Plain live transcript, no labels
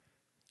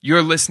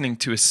You're listening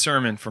to a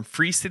sermon from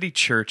Free City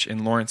Church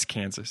in Lawrence,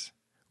 Kansas.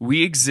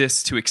 We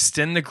exist to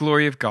extend the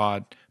glory of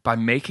God by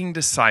making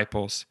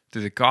disciples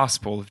through the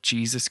gospel of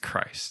Jesus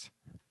Christ.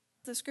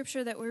 The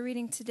scripture that we're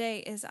reading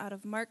today is out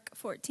of Mark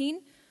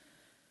 14,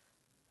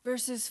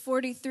 verses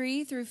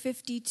 43 through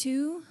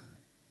 52.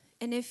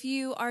 And if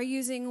you are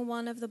using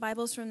one of the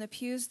Bibles from the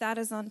pews, that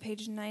is on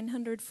page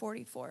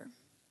 944.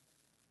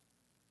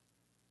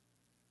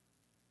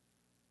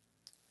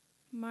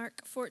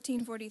 Mark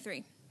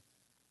 14:43.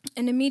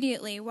 And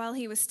immediately, while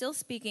he was still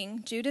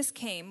speaking, Judas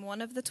came,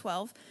 one of the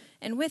 12,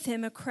 and with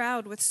him a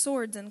crowd with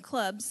swords and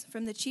clubs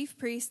from the chief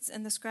priests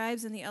and the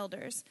scribes and the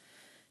elders.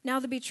 Now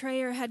the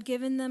betrayer had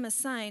given them a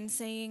sign,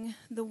 saying,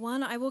 "The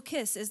one I will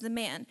kiss is the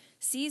man.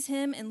 Seize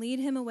him and lead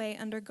him away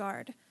under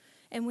guard."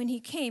 And when he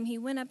came, he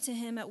went up to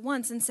him at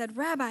once and said,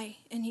 "Rabbi,"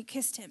 and he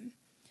kissed him.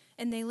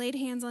 And they laid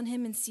hands on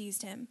him and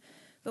seized him.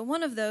 But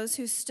one of those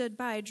who stood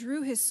by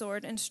drew his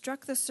sword and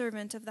struck the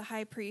servant of the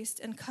high priest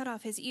and cut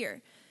off his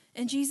ear.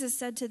 And Jesus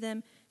said to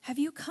them, "Have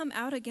you come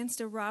out against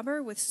a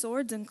robber with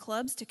swords and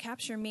clubs to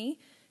capture me?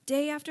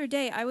 Day after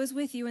day I was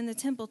with you in the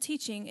temple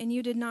teaching, and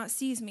you did not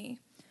seize me.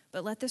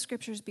 But let the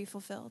scriptures be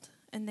fulfilled."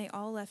 And they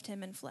all left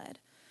him and fled.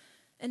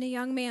 And a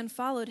young man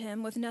followed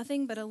him with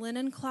nothing but a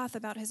linen cloth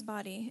about his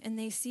body, and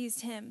they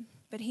seized him.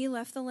 But he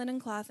left the linen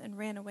cloth and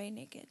ran away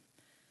naked.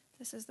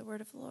 This is the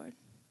word of the Lord.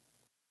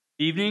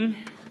 Evening.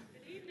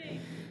 Good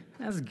evening.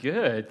 That's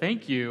good.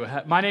 Thank you.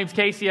 My name's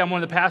Casey. I'm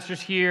one of the pastors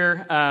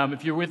here.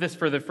 If you're with us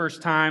for the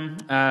first time,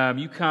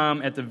 you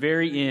come at the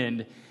very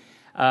end,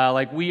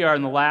 like we are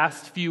in the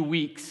last few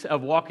weeks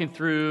of walking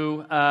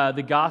through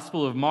the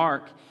Gospel of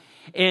Mark.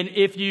 And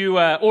if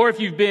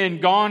you've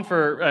been gone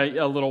for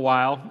a little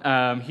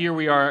while, here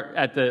we are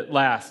at the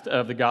last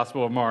of the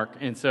Gospel of Mark,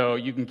 and so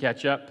you can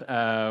catch up.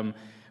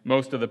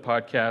 Most of the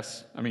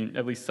podcasts,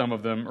 at least some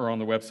of them, are on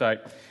the website.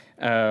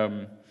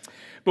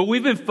 But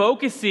we've been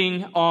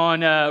focusing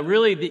on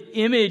really the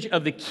image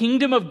of the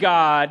kingdom of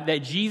God that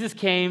Jesus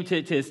came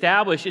to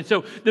establish. And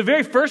so the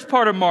very first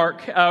part of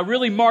Mark,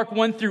 really Mark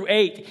 1 through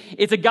 8,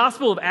 it's a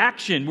gospel of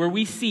action where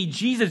we see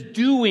Jesus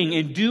doing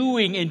and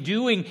doing and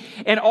doing.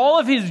 And all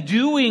of his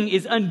doing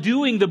is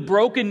undoing the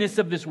brokenness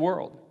of this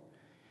world.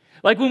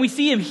 Like when we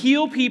see him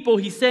heal people,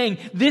 he's saying,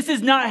 this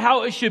is not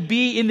how it should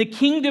be. In the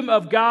kingdom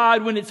of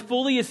God, when it's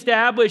fully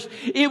established,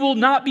 it will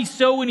not be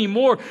so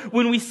anymore.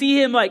 When we see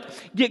him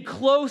get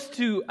close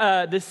to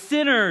the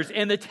sinners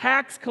and the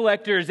tax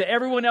collectors that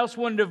everyone else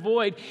wanted to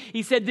avoid,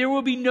 he said, there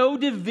will be no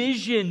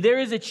division. There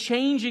is a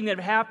changing that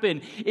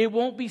happened. It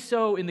won't be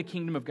so in the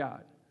kingdom of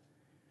God.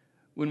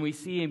 When we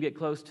see him get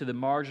close to the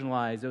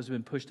marginalized, those who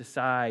have been pushed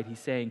aside, he's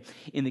saying,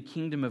 in the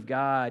kingdom of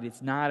God,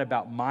 it's not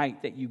about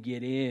might that you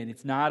get in.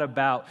 It's not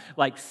about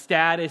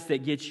status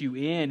that gets you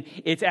in.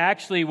 It's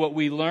actually what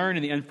we learn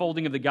in the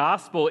unfolding of the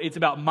gospel. It's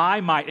about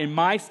my might and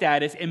my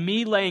status and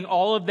me laying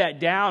all of that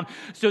down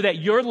so that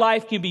your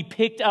life can be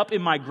picked up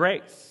in my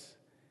grace.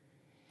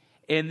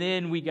 And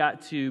then we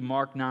got to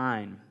Mark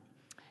 9.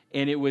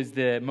 And it was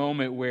the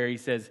moment where he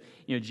says,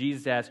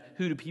 Jesus asked,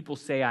 "Who do people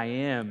say I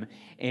am?"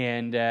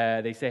 And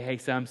they say, "Hey,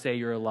 some say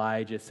you're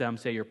Elijah, some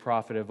say you're a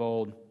prophet of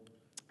old."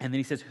 And then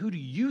he says, "Who do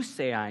you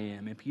say I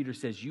am?" And Peter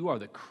says, "You are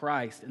the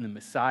Christ and the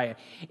Messiah."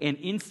 And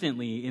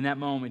instantly, in that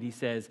moment, he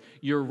says,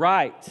 "You're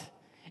right.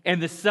 And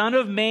the Son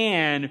of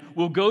Man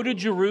will go to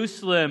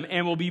Jerusalem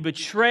and will be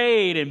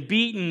betrayed and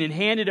beaten and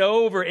handed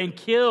over and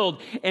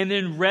killed and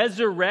then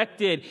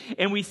resurrected."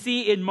 And we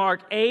see in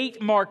Mark 8,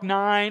 Mark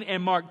 9,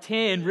 and Mark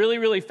 10, really,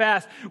 really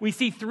fast, we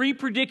see three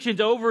predictions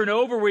over and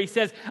over where he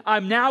says,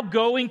 "I'm now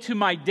going to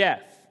my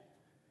death."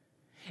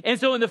 And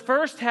so in the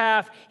first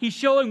half, he's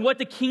showing what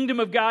the kingdom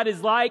of God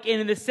is like. And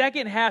in the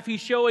second half,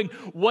 he's showing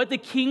what the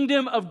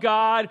kingdom of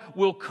God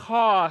will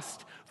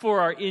cost for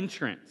our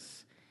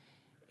entrance.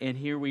 And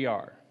here we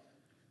are.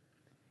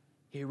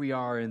 Here we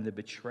are in the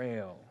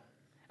betrayal.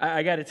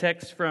 I got a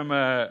text from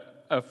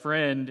a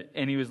friend,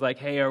 and he was like,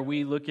 "Hey, are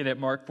we looking at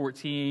Mark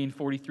 14,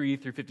 43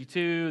 through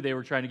 52? They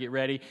were trying to get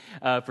ready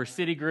for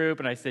City Group.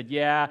 And I said,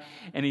 "Yeah."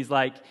 And he's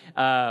like,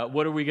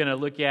 "What are we going to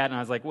look at?" And I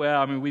was like,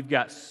 "Well, we've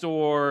got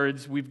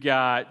swords. We've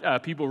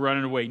got people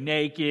running away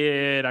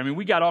naked.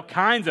 We got all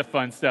kinds of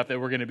fun stuff that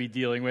we're going to be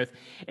dealing with."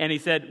 And he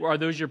said, "Are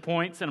those your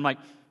points?" And I'm like,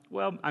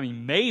 "Well,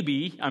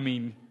 maybe.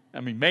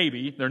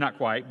 Maybe. They're not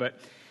quite, but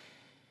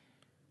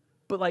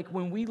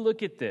when we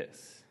look at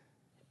this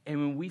and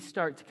when we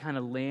start to kind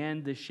of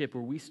land the ship,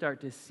 where we start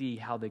to see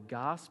how the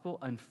gospel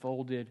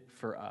unfolded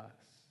for us,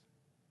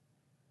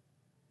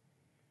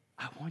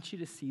 I want you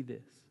to see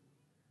this.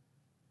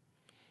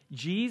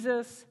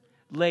 Jesus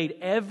laid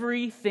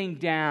everything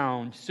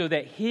down so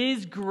that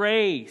his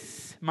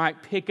grace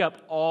might pick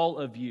up all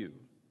of you.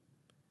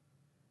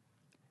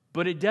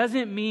 But it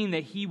doesn't mean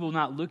that he will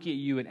not look at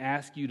you and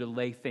ask you to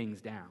lay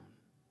things down.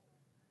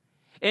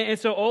 And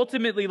so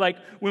ultimately,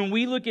 when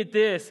we look at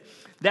this,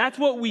 that's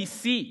what we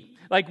see.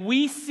 Like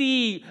we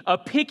see a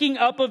picking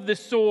up of the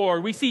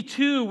sword. We see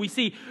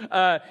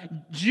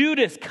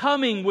Judas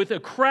coming with a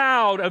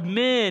crowd of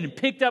men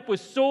picked up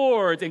with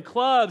swords and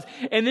clubs.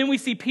 And then we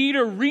see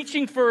Peter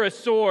reaching for a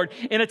sword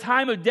in a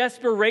time of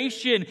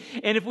desperation.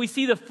 And if we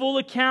see the full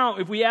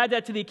account, if we add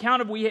that to the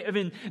account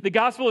in the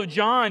Gospel of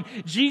John,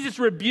 Jesus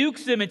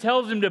rebukes them and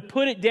tells them to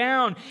put it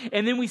down.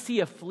 And then we see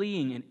a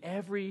fleeing and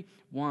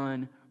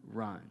everyone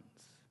runs.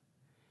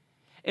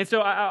 And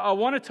so I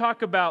want to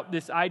talk about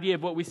this idea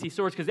of what we see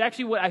swords, because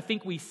actually what I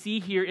think we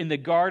see here in the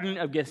Garden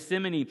of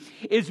Gethsemane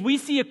is we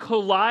see a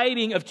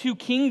colliding of two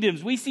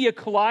kingdoms. We see a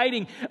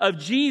colliding of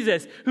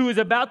Jesus, who is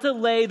about to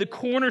lay the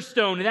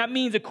cornerstone. And that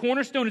means a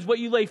cornerstone is what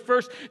you lay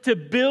first to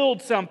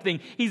build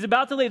something. He's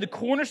about to lay the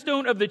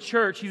cornerstone of the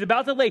church. He's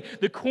about to lay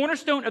the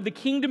cornerstone of the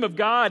kingdom of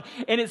God.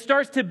 And it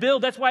starts to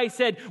build. That's why he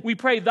said, we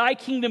pray, thy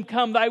kingdom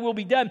come, thy will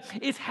be done.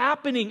 It's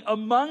happening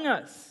among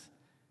us.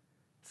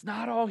 It's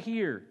not all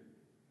here.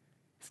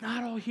 It's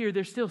not all here.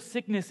 There's still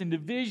sickness and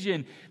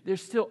division.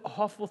 There's still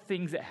awful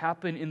things that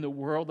happen in the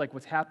world, like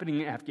what's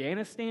happening in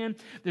Afghanistan.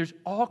 There's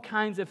all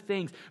kinds of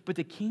things. But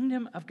the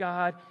kingdom of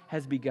God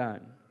has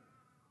begun.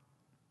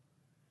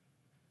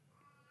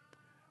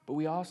 But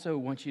we also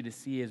want you to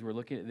see, as we're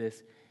looking at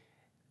this,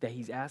 that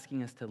he's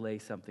asking us to lay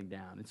something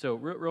down. And so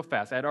real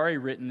fast, I'd already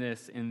written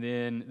this, and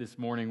then this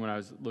morning when I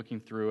was looking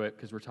through it,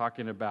 because we're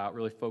talking about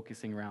really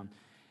focusing around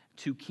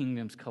two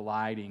kingdoms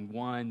colliding,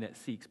 one that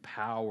seeks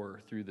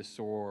power through the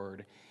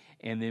sword,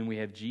 and then we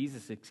have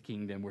Jesus'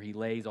 kingdom where he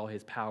lays all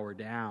his power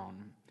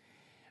down.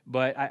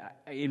 But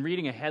in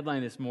reading a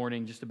headline this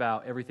morning just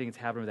about everything that's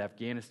happened with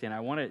Afghanistan,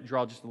 I want to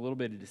draw just a little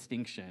bit of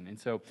distinction. And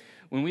so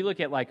when we look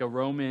at like a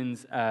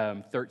Romans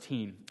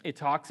 13, it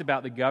talks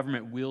about the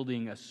government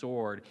wielding a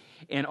sword.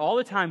 And all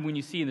the time when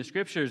you see in the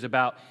scriptures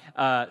about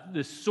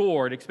the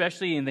sword,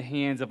 especially in the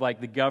hands of like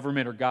the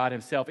government or God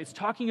himself, it's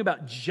talking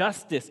about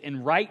justice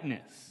and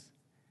rightness.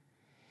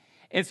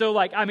 And so,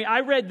 I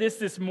read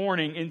this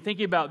morning and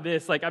thinking about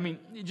this,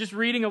 just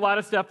reading a lot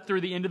of stuff through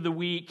the end of the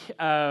week.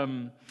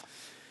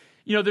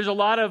 There's a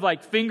lot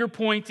of finger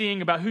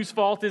pointing about whose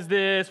fault is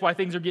this, why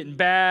things are getting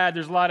bad.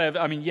 There's a lot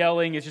of,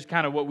 yelling is just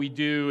kind of what we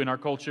do in our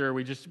culture.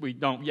 We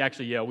don't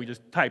actually yell. We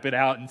just type it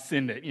out and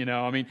send it,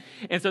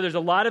 And so there's a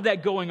lot of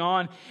that going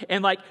on.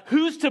 And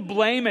who's to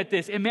blame at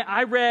this? And man,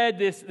 I read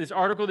this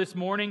article this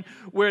morning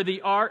where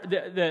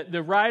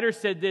the writer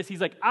said this.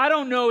 He's like, I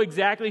don't know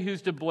exactly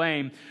who's to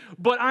blame,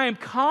 but I am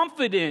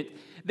confident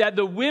that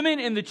the women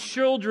and the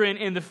children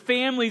and the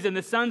families and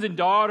the sons and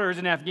daughters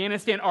in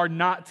Afghanistan are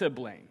not to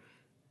blame.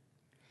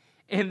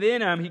 And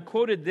then he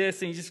quoted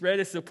this, and he just read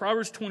this. So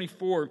Proverbs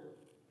 24,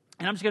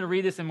 and I'm just going to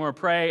read this and we're going to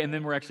pray, and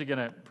then we're actually going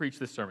to preach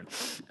this sermon.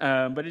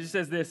 But it just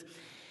says this.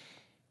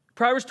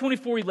 Proverbs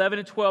 24, 11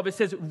 and 12, it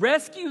says,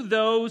 rescue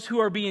those who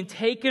are being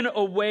taken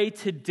away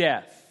to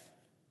death.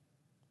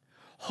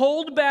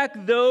 Hold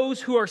back those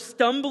who are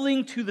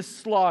stumbling to the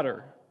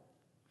slaughter.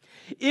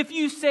 If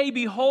you say,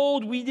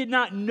 behold, we did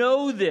not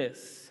know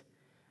this,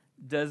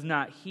 does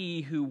not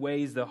he who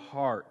weighs the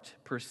heart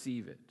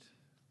perceive it?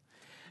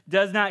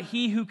 Does not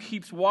he who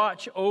keeps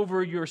watch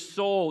over your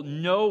soul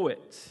know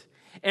it?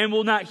 And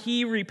will not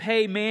he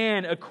repay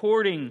man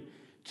according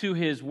to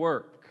his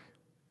work?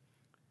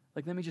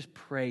 Let me just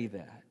pray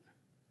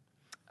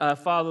that.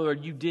 Father,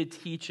 Lord, you did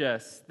teach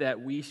us that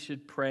we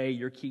should pray,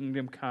 your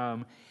kingdom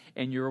come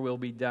and your will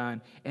be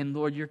done. And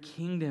Lord, your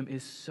kingdom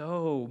is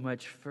so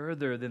much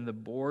further than the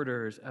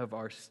borders of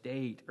our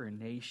state or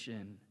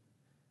nation.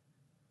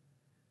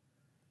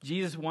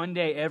 Jesus, one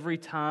day every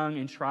tongue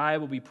and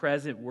tribe will be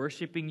present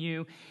worshiping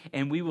you,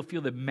 and we will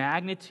feel the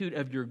magnitude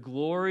of your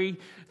glory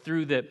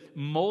through the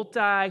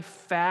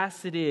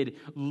multifaceted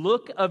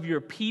look of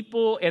your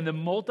people and the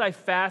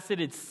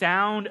multifaceted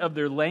sound of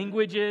their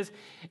languages.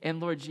 And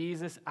Lord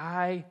Jesus,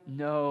 I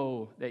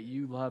know that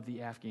you love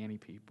the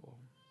Afghani people.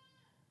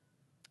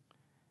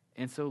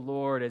 And so,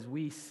 Lord, as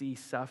we see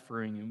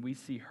suffering and we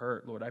see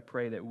hurt, Lord, I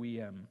pray that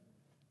we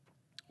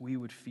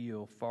would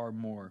feel far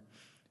more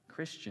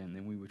Christian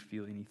than we would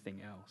feel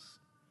anything else.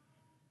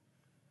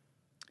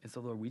 And so,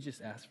 Lord, we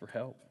just ask for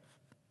help.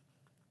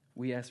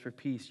 We ask for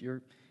peace.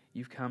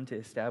 You've come to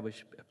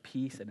establish a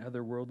peace, an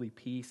otherworldly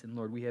peace, and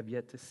Lord, we have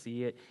yet to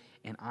see it,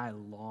 and I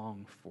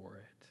long for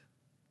it.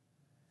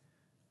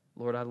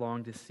 Lord, I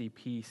long to see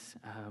peace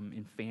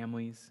in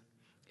families,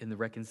 in the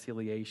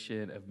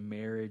reconciliation of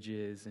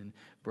marriages and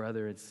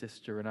brother and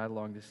sister, and I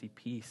long to see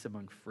peace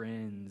among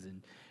friends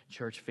and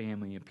church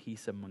family and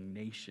peace among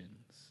nations.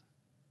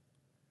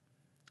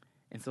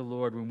 And so,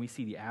 Lord, when we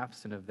see the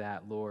absence of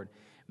that, Lord,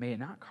 may it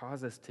not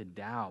cause us to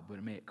doubt,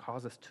 but may it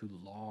cause us to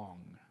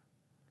long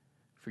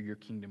for your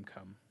kingdom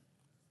come.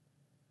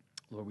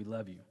 Lord, we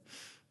love you.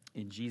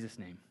 In Jesus'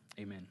 name,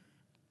 amen.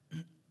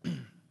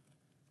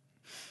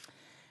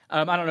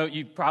 I don't know,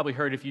 you've probably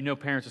heard, if you know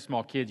parents of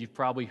small kids, you've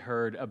probably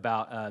heard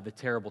about the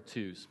terrible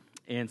twos.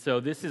 And so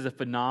this is a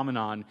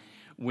phenomenon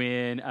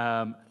when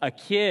a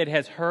kid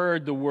has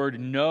heard the word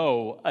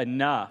no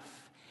enough,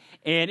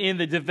 And in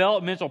the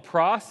developmental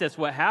process,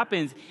 what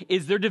happens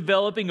is they're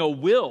developing a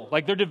will.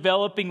 Like they're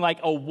developing like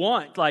a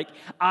want. Like,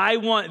 I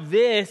want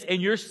this,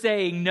 and you're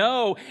saying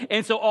no.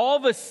 And so all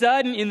of a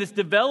sudden in this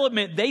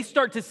development, they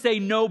start to say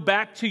no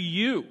back to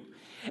you.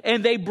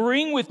 And they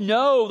bring with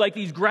no, like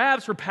these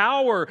grabs for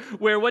power,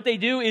 where what they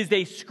do is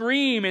they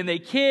scream and they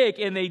kick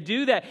and they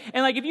do that.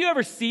 And like, if you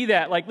ever see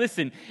that, like,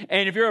 listen,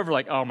 and if you're ever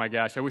like, oh my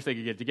gosh, I wish they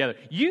could get together,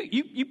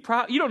 you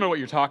don't know what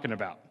you're talking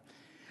about.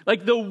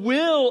 Like the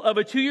will of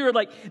a 2-year-old,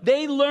 like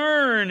they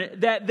learn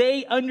that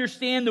they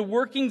understand the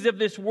workings of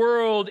this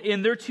world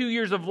in their 2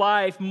 years of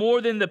life more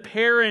than the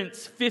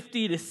parents'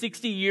 50 to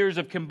 60 years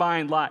of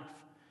combined life.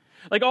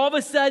 Like all of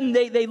a sudden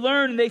they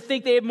learn and they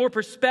think they have more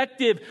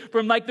perspective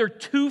from like their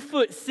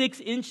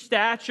 2'6"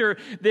 stature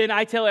than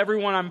I tell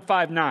everyone I'm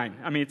 5'9".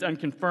 I mean, it's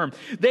unconfirmed.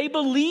 They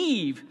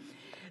believe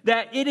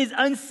that it is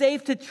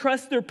unsafe to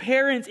trust their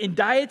parents in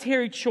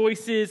dietary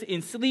choices,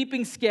 in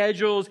sleeping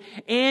schedules,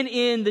 and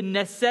in the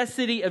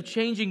necessity of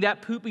changing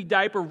that poopy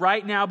diaper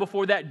right now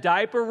before that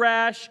diaper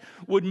rash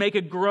would make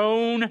a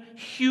grown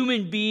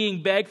human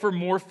being beg for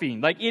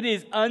morphine. Like, it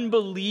is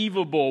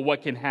unbelievable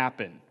what can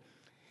happen.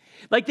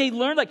 Like, they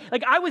learn,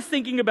 like I was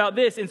thinking about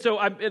this, and so,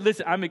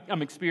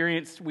 I'm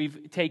experienced.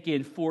 We've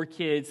taken 4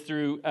 kids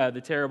through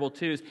the terrible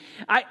twos.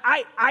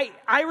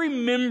 I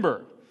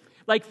remember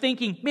like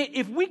thinking, man,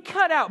 if we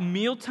cut out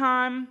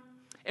mealtime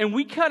and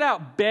we cut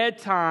out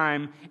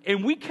bedtime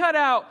and we cut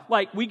out,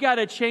 like, we got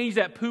to change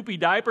that poopy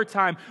diaper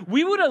time,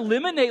 we would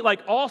eliminate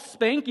like all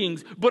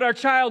spankings, but our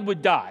child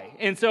would die.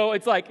 And so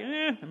it's like,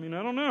 I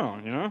don't know,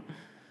 you know.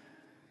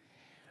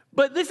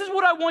 But this is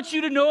what I want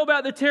you to know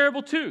about the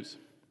terrible twos.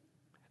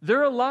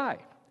 They're a lie.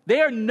 They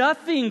are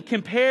nothing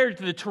compared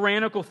to the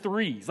tyrannical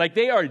 3s. Like,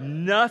 they are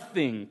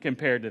nothing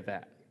compared to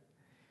that.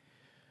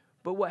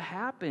 But what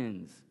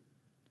happens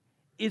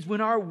is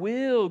when our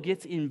will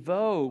gets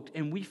invoked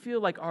and we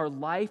feel like our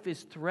life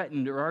is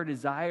threatened or our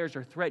desires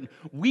are threatened,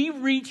 we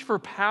reach for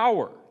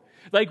power.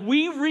 Like,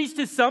 we reach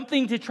to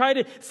something to try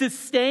to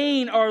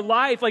sustain our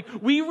life. Like,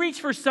 we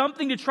reach for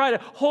something to try to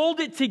hold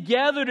it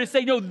together, to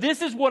say, no,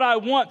 this is what I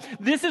want.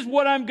 This is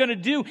what I'm going to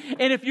do.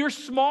 And if you're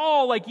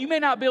small, like, you may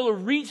not be able to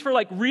reach for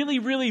like really,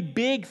 really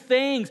big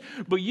things,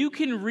 but you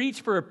can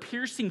reach for a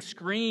piercing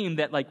scream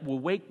that like will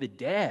wake the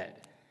dead.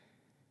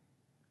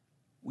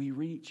 We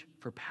reach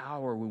for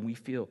power when we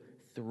feel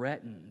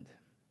threatened.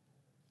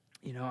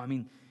 You know, I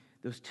mean,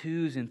 those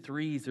 2s and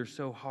 3s are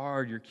so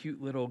hard. Your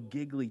cute little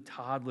giggly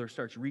toddler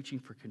starts reaching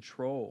for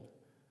control.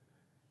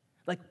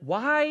 Like,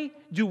 why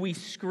do we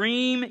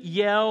scream,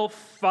 yell,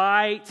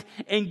 fight,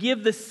 and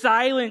give the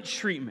silent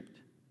treatment?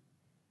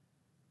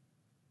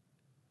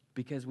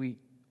 Because we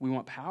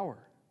want power.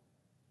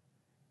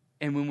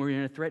 And when we're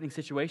in a threatening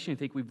situation and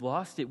think we've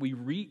lost it, we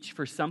reach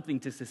for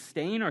something to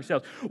sustain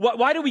ourselves.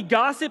 Why do we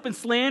gossip and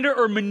slander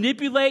or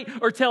manipulate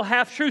or tell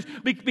half-truths?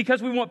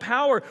 Because we want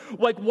power.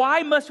 Like,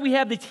 why must we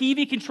have the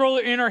TV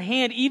controller in our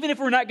hand even if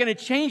we're not going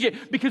to change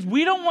it? Because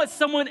we don't want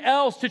someone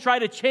else to try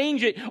to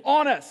change it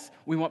on us.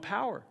 We want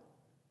power.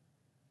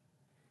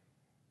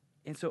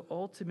 And so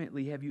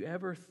ultimately, have you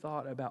ever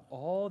thought about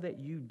all that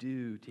you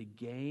do to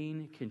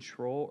gain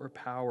control or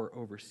power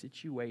over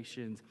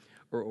situations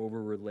or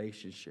over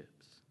relationships?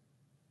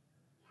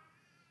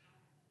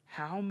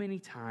 How many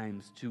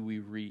times do we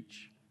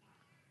reach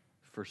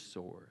for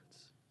swords?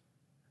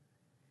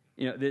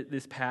 You know,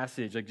 this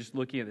passage, like just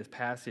looking at this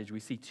passage, we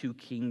see 2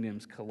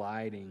 kingdoms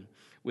colliding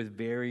with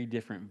very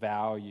different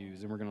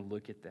values, and we're going to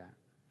look at that.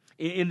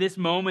 In this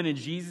moment in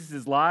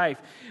Jesus'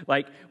 life,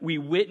 like, we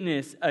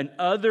witness an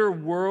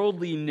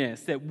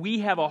otherworldliness that we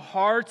have a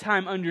hard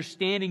time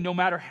understanding no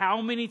matter how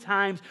many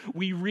times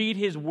we read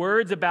his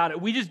words about it.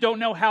 We just don't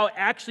know how it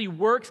actually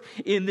works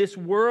in this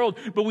world,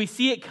 but we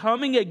see it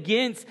coming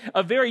against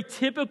a very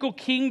typical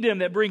kingdom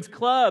that brings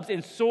clubs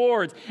and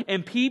swords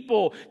and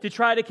people to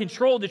try to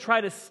control, to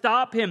try to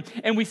stop him.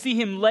 And we see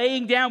him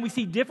laying down. We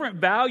see different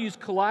values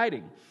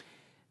colliding.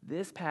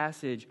 This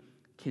passage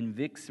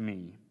convicts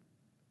me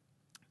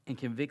and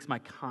convicts my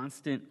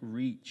constant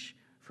reach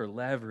for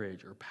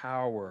leverage or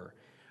power,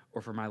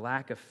 or for my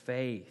lack of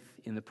faith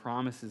in the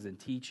promises and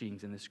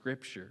teachings in the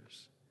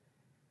Scriptures.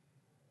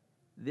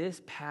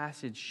 This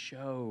passage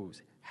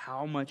shows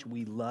how much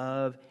we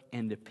love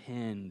and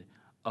depend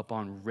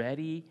upon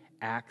ready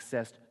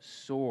accessed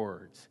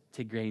swords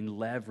to gain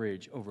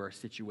leverage over our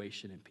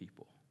situation and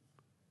people.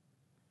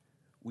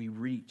 We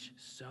reach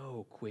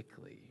so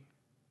quickly.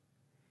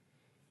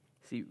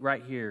 See,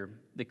 right here,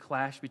 the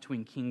clash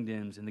between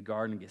kingdoms in the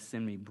Garden of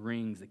Gethsemane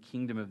brings the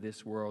kingdom of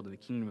this world and the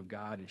kingdom of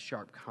God in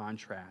sharp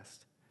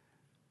contrast.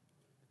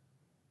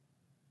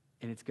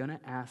 And it's going to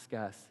ask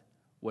us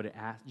what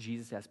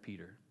Jesus asked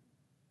Peter.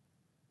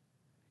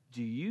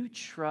 Do you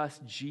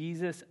trust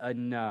Jesus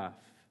enough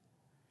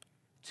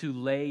to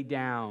lay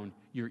down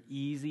your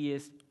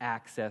easiest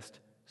accessed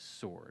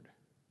sword?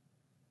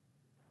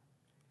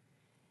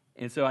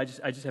 And so I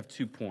just have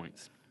 2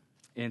 points.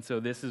 And so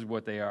this is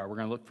what they are. We're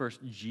going to look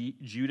first,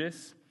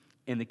 Judas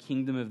and the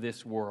kingdom of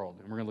this world.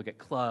 And we're going to look at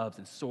clubs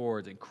and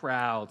swords and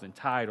crowds and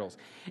titles.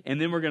 And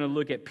then we're going to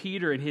look at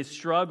Peter and his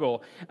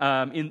struggle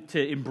to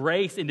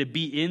embrace and to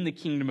be in the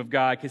kingdom of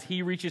God, because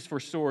he reaches for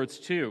swords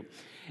too.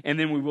 And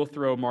then we will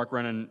throw Mark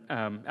running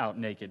out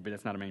naked, but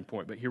that's not a main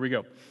point. But here we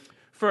go.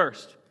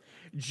 First,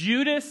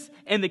 Judas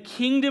and the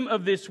kingdom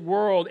of this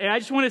world. And I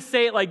just want to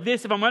say it like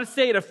this, if I'm going to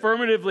say it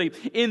affirmatively.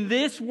 In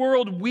this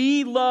world,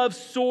 we love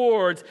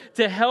swords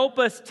to help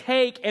us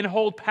take and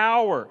hold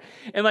power.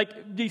 And like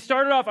you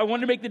started off, I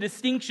wanted to make the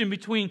distinction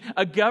between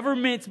a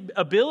government's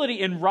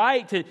ability and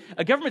right to,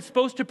 a government's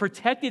supposed to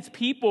protect its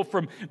people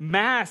from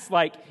mass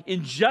like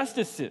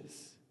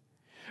injustices.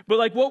 But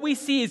like what we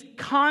see is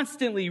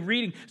constantly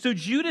reading. So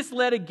Judas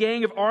led a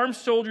gang of armed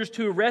soldiers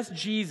to arrest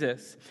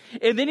Jesus.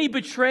 And then he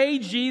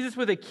betrayed Jesus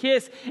with a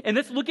kiss. And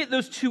let's look at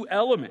those two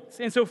elements.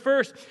 And so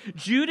first,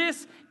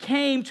 Judas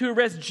came to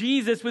arrest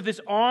Jesus with this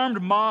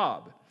armed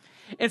mob.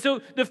 And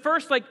so the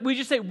first, like we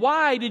just say,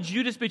 why did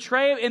Judas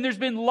betray him? And there's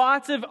been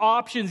lots of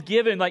options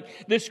given.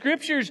 Like the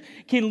scriptures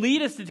can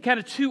lead us to kind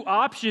of two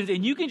options,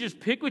 and you can just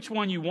pick which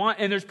one you want.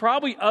 And there's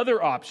probably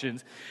other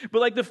options.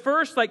 But like the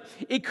first, like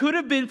it could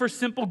have been for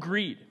simple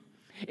greed.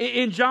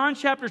 In John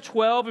chapter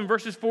 12 and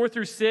verses 4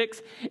 through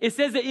 6, it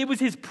says that it was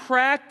his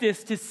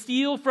practice to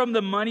steal from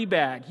the money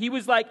bag. He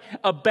was like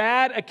a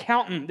bad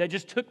accountant that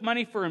just took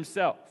money for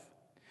himself.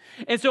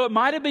 And so it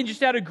might have been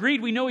just out of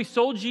greed. We know he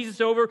sold Jesus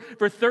over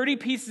for 30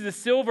 pieces of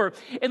silver.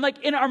 And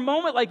like in our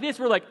moment like this,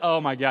 we're like, oh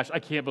my gosh, I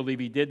can't believe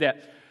he did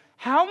that.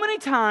 How many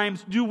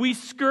times do we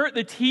skirt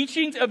the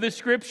teachings of the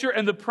scripture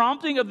and the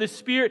prompting of the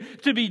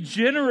Spirit to be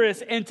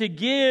generous and to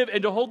give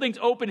and to hold things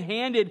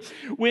open-handed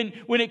when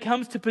it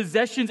comes to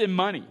possessions and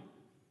money?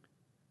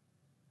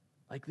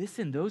 Like,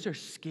 listen, those are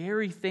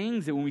scary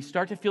things that when we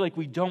start to feel like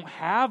we don't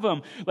have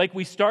them, like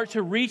we start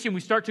to reach and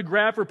we start to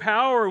grab for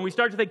power and we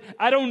start to think,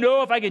 I don't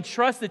know if I can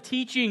trust the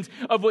teachings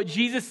of what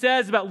Jesus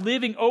says about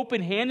living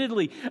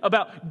open-handedly,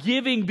 about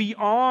giving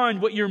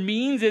beyond what your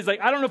means is. Like,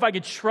 I don't know if I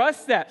could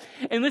trust that.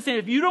 And listen,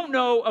 if you don't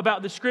know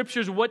about the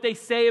scriptures, what they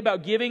say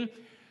about giving,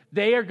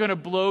 they are going to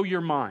blow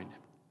your mind.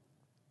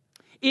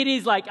 It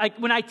is like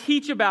when I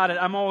teach about it,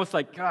 I'm always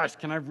like, gosh,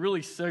 can I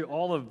really say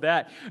all of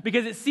that?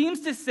 Because it seems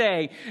to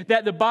say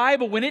that the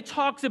Bible, when it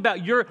talks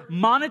about your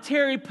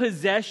monetary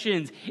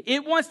possessions,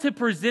 it wants to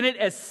present it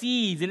as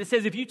seeds. And it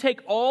says if you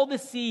take all the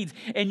seeds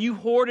and you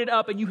hoard it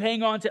up and you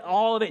hang on to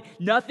all of it,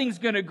 nothing's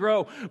going to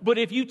grow. But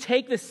if you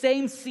take the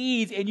same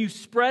seeds and you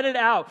spread it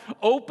out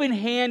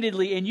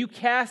open-handedly and you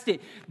cast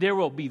it, there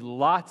will be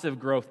lots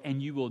of growth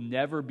and you will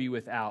never be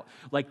without.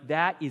 Like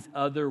that is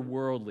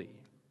otherworldly.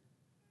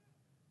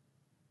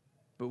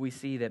 But we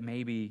see that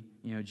maybe,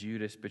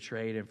 Judas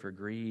betrayed him for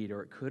greed,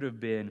 or it could have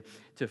been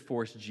to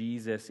force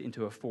Jesus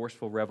into a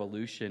forceful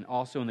revolution.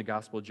 Also in the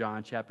Gospel of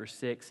John, chapter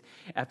 6,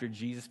 after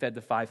Jesus fed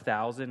the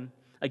 5,000,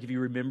 like if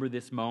you remember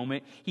this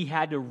moment, he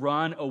had to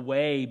run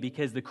away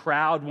because the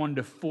crowd wanted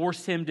to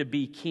force him to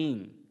be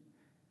king.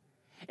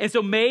 And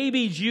so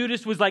maybe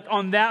Judas was like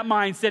on that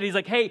mindset. He's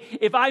like, hey,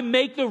 if I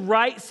make the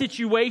right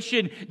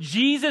situation,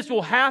 Jesus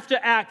will have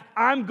to act.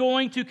 I'm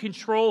going to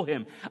control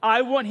him.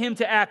 I want him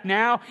to act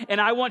now,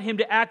 and I want him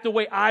to act the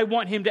way I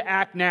want him to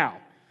act now.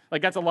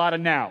 Like that's a lot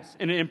of nows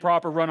in an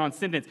improper run-on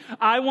sentence.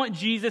 I want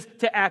Jesus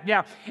to act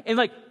now. And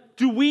like,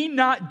 do we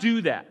not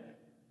do that?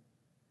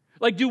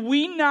 Like, do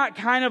we not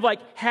kind of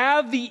like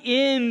have the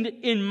end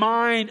in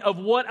mind of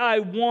what I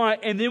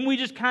want, and then we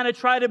just kind of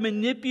try to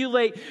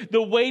manipulate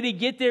the way to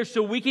get there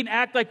so we can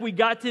act like we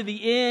got to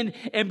the end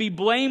and be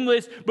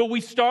blameless, but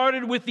we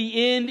started with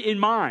the end in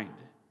mind?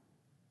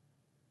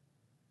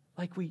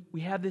 Like we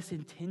have this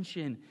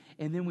intention,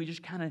 and then we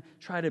just kind of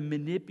try to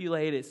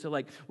manipulate it. So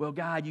like, well,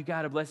 God, you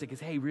got to bless it because,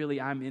 hey, really,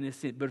 I'm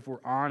innocent. But if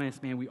we're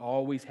honest, man, we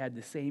always had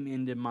the same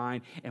end in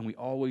mind, and we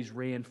always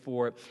ran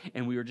for it.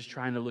 And we were just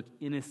trying to look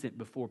innocent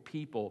before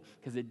people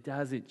because it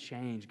doesn't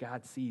change.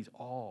 God sees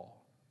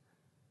all.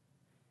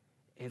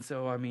 And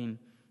so, I mean,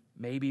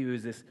 maybe it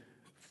was this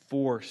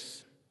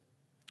force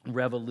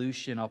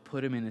revolution. I'll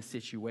put him in a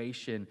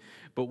situation.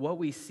 But what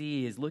we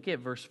see is, look at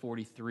verse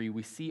 43.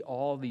 We see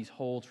all these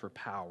holds for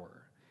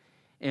power.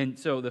 And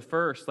so the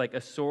first, like a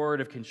sword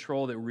of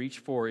control that reached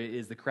for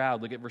is the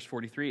crowd. Look at verse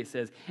 43. It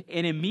says,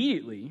 and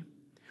immediately,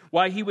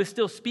 while he was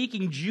still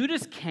speaking,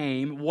 Judas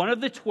came, one of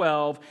the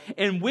 12,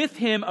 and with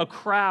him a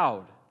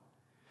crowd.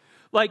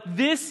 Like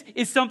this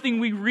is something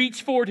we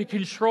reach for to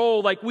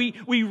control. Like we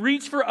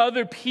reach for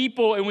other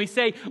people and we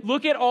say,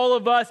 look at all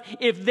of us.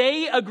 If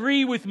they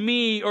agree with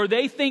me or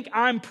they think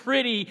I'm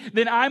pretty,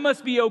 then I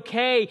must be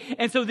okay.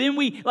 And so then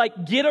we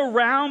like get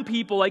around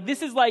people. Like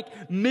this is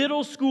like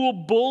middle school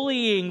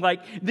bullying.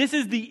 Like this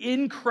is the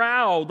in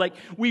crowd. Like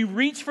we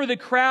reach for the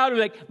crowd. We're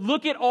like,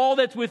 look at all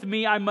that's with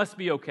me. I must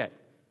be okay.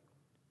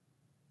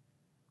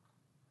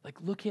 Like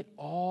look at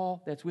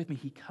all that's with me.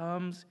 He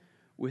comes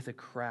with a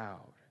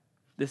crowd.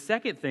 The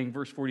second thing,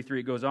 verse 43,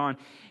 it goes on,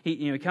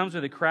 he comes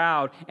with a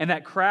crowd, and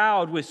that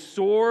crowd with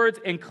swords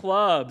and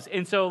clubs.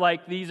 And so,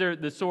 like,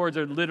 the swords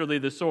are literally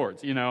the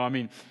swords. I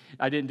mean,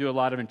 I didn't do a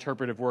lot of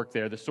interpretive work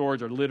there. The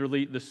swords are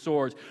literally the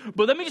swords.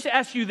 But let me just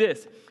ask you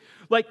this.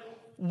 Like,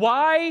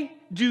 why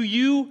do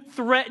you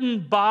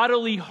threaten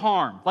bodily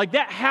harm? Like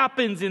that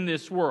happens in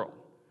this world.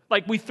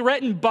 Like we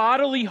threaten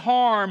bodily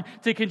harm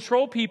to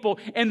control people,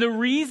 and the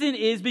reason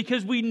is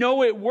because we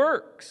know it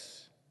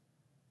works.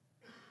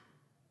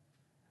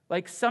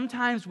 Like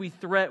sometimes we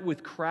threat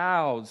with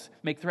crowds,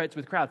 make threats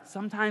with crowds.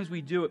 Sometimes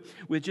we do it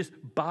with just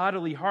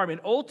bodily harm.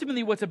 And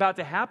ultimately what's about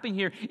to happen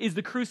here is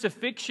the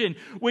crucifixion,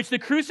 which the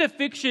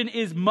crucifixion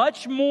is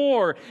much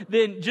more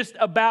than just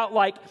about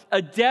like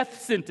a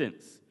death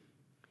sentence.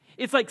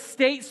 It's like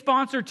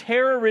state-sponsored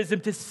terrorism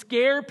to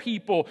scare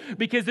people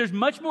because there's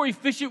much more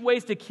efficient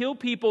ways to kill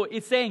people.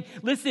 It's saying,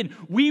 listen,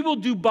 we will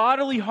do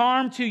bodily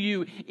harm to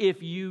you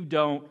if you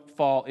don't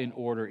fall in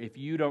order, if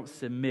you don't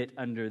submit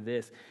under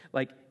this.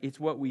 Like, it's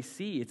what we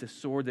see. It's a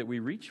sword that we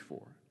reach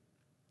for.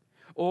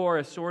 Or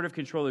a sword of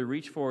control we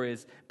reach for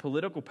is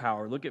political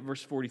power. Look at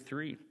verse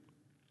 43.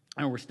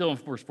 And we're still in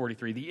verse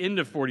 43, the end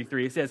of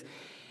 43.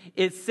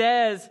 It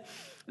says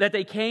that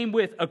they came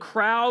with a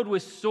crowd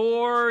with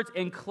swords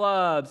and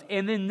clubs.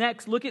 And then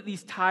next, look at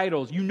these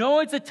titles. You know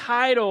it's a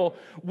title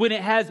when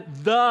it has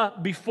the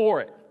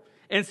before it.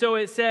 And so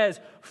it says,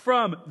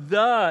 from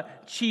the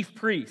chief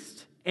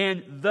priest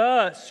and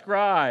the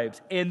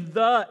scribes and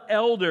the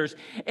elders.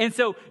 And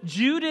so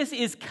Judas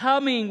is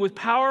coming with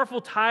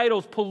powerful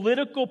titles,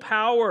 political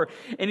power,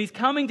 and he's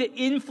coming to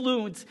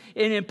influence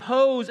and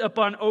impose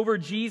over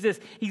Jesus.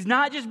 He's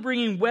not just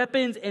bringing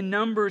weapons and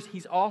numbers,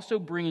 he's also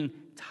bringing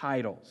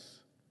titles.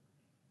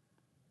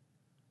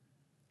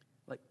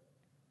 Like,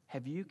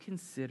 have you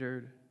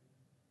considered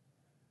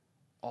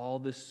all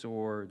the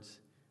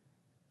swords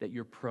that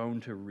you're prone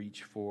to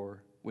reach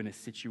for when a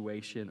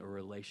situation or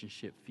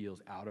relationship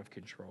feels out of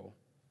control?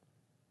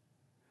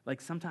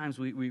 Like sometimes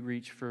we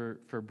reach for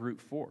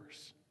brute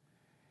force.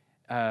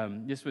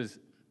 This was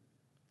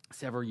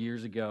several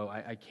years ago.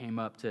 I came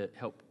up to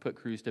help put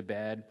Cruz to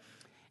bed,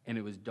 and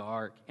it was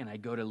dark, and I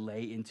go to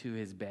lay into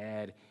his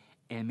bed,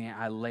 and man,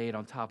 I lay it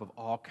on top of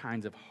all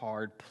kinds of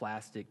hard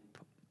plastic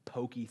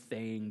pokey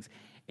things,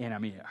 and I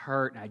mean, it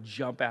hurt, and I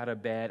jump out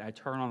of bed, I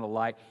turn on the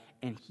light,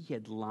 and he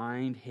had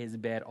lined his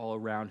bed all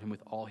around him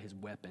with all his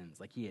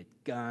weapons. Like he had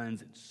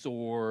guns and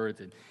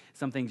swords, and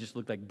some things just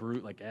looked like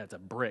brute, like it's a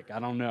brick. I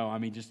don't know. I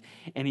mean,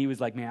 and he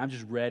was like, man, I'm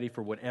just ready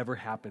for whatever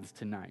happens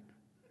tonight.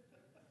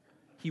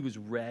 He was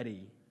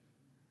ready.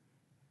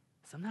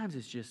 Sometimes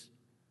it's just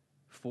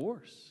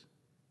force.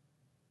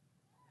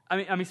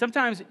 I mean,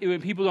 sometimes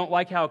when people don't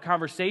like how a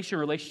conversation or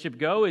relationship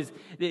go, is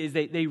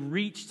they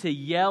reach to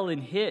yell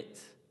and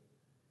hit.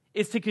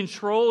 It's to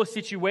control a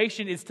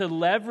situation. It's to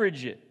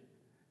leverage it.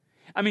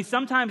 I mean,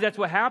 sometimes that's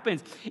what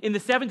happens. In the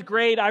 7th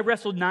grade, I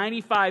wrestled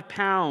 95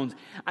 pounds.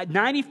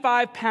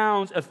 95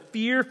 pounds of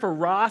fear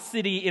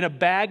ferocity in a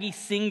baggy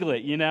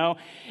singlet, you know?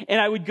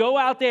 And I would go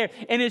out there,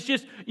 and it's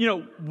just, you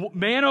know,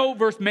 mano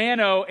versus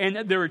mano,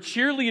 and there were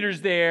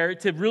cheerleaders there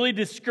to really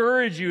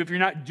discourage you if you're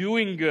not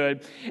doing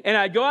good. And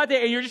I'd go out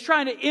there, and you're just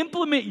trying to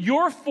implement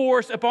your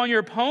force upon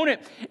your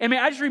opponent. And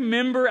man, I just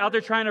remember out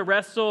there trying to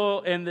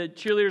wrestle, and the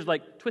cheerleaders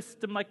like,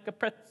 twist them like a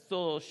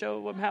pretzel,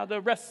 show them how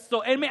to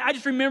wrestle. And man, I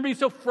just remember being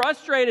so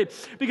frustrated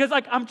because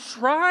like I'm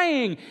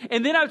trying.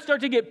 And then I would start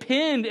to get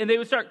pinned and they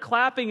would start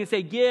clapping and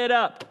say, get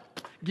up,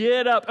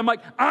 get up. I'm like,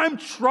 I'm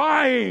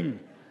trying.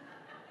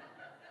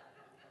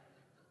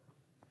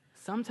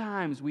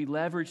 Sometimes we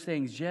leverage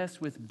things just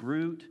with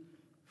brute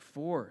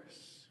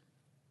force.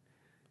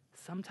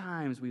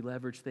 Sometimes we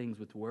leverage things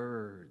with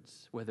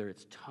words, whether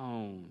it's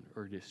tone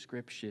or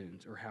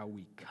descriptions or how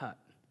we cut.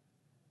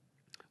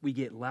 We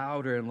get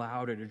louder and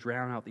louder to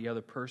drown out the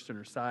other person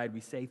or side.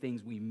 We say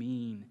things we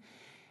mean,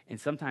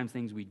 and sometimes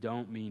things we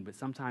don't mean, but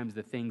sometimes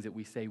the things that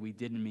we say we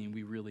didn't mean,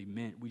 we really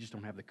meant. We just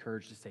don't have the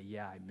courage to say,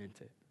 yeah, I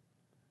meant it.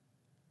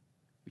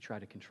 We try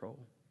to control.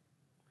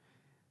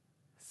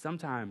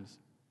 Sometimes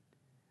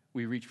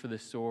we reach for the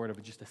sword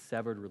of just a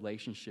severed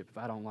relationship. If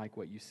I don't like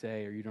what you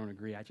say or you don't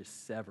agree, I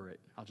just sever it.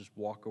 I'll just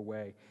walk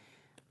away.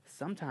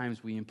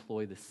 Sometimes we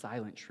employ the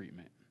silent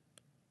treatment.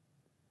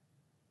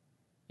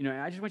 You know,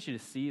 I just want you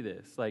to see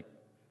this. Like,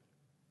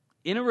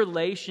 in a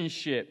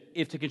relationship,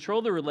 if to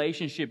control the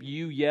relationship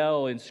you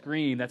yell and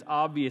scream, that's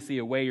obviously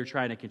a way you're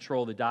trying to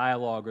control the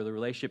dialogue or the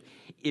relationship.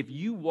 If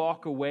you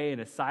walk away in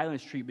a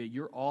silence treatment,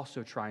 you're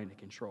also trying to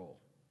control.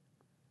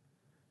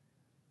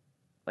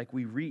 Like,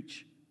 we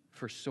reach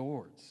for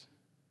swords.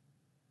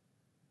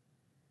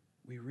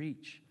 We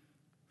reach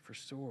for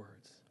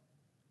swords.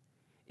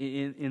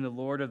 In the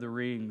Lord of the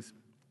Rings,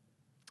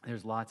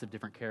 there's lots of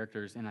different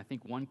characters, and I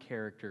think one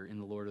character in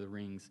The Lord of the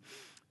Rings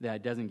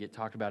that doesn't get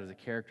talked about as a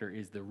character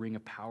is the Ring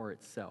of Power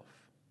itself.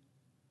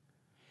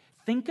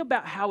 Think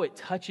about how it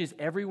touches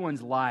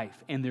everyone's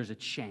life, and there's a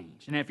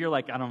change. And if you're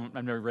like, I've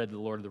never read The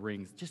Lord of the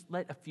Rings, just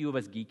let a few of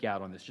us geek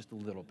out on this just a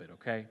little bit,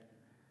 okay?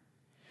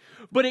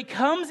 But it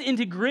comes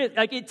into grip,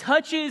 like it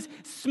touches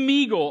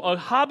Smeagol, a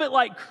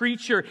hobbit-like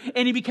creature,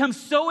 and he becomes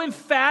so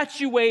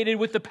infatuated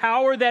with the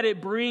power that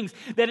it brings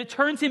that it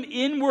turns him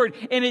inward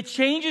and it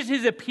changes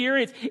his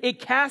appearance. It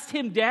casts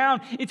him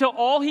down until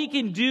all he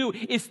can do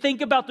is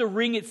think about the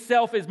ring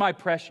itself as my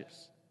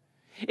precious.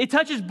 It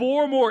touches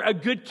Boromir, a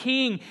good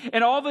king,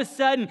 and all of a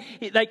sudden,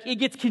 it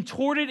gets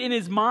contorted in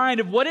his mind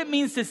of what it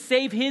means to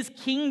save his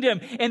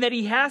kingdom and that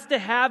he has to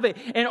have it,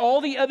 and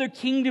all the other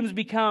kingdoms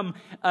become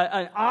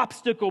an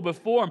obstacle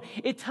before him.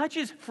 It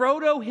touches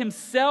Frodo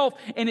himself,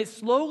 and it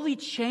slowly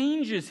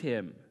changes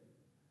him.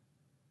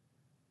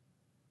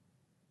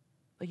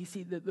 Like you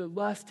see, the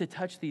lust to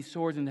touch these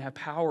swords and to have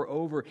power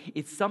over,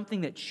 it's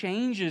something that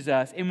changes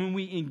us. And when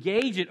we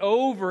engage it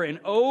over and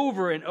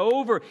over and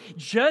over,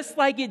 just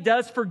like it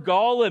does for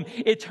Gollum,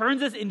 it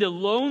turns us into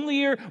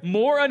lonelier,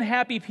 more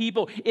unhappy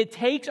people. It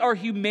takes our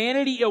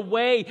humanity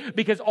away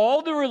because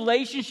all the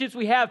relationships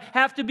we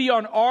have to be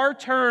on our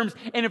terms.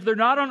 And if they're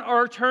not on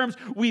our terms,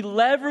 we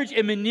leverage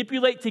and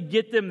manipulate to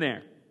get them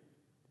there.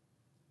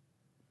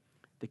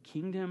 The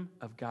kingdom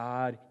of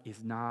God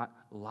is not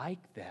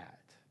like that.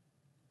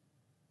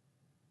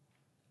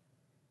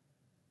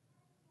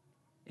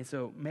 And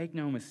so make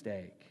no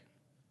mistake,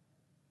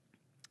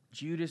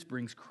 Judas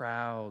brings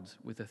crowds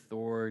with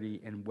authority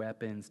and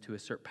weapons to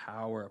assert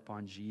power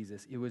upon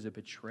Jesus. It was a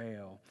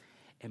betrayal.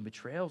 And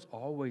betrayals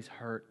always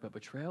hurt, but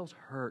betrayals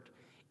hurt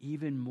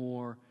even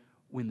more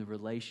when the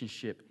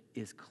relationship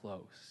is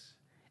close.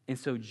 And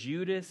so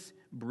Judas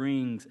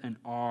brings an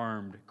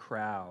armed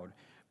crowd,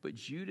 but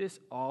Judas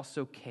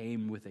also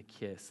came with a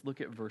kiss. Look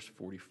at verse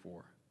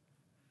 44.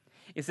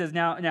 It says,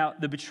 Now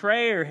the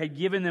betrayer had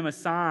given them a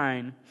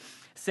sign,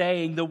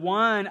 saying, "The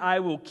one I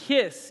will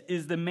kiss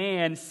is the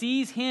man.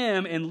 Seize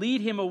him and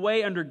lead him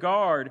away under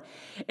guard."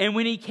 And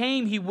when he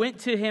came, he went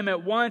to him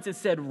at once and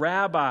said,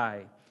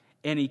 "Rabbi,"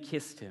 and he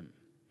kissed him.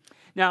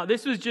 Now,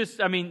 this was just,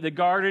 the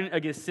Garden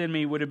of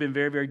Gethsemane would have been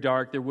very, very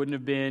dark. There wouldn't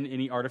have been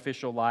any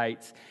artificial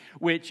lights,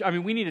 which,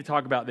 we need to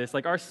talk about this.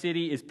 Like, our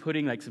city is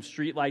putting, some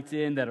street lights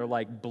in that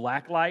are,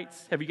 black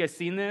lights. Have you guys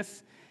seen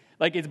this?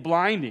 It's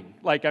blinding.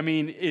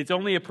 It's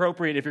only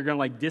appropriate if you're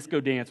going to,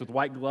 disco dance with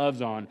white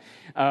gloves on.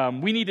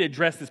 We need to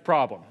address this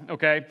problem,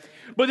 okay?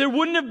 But there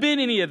wouldn't have been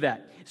any of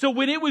that. So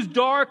when it was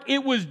dark,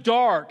 it was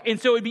dark. And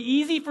so it'd be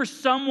easy for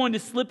someone to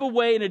slip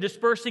away in a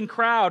dispersing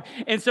crowd.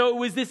 And so it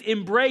was this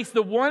embrace,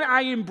 the one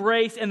I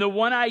embrace and the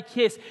one I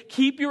kiss.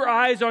 Keep your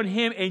eyes on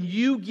him and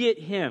you get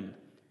him.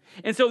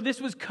 And so this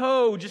was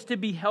code just to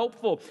be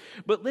helpful.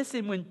 But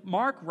listen, when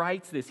Mark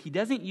writes this, he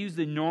doesn't use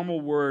the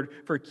normal word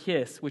for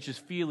kiss, which is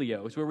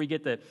phileo. It's where we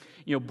get the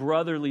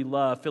brotherly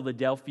love,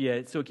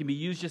 Philadelphia. So it can be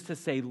used just to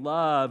say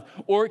love,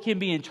 or it can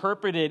be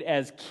interpreted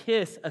as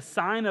kiss, a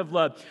sign of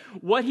love.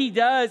 What he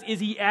does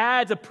is he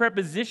adds a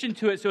preposition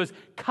to it, so it's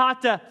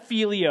kata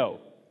phileo.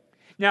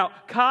 Now,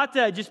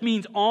 kata just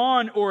means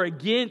on or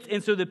against,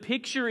 and so the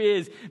picture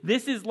is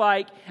this is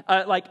like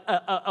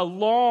a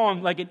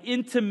long, an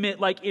intimate,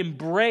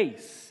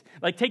 embrace.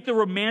 Take the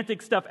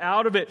romantic stuff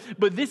out of it.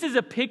 But this is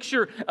a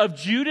picture of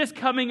Judas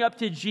coming up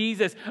to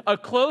Jesus, a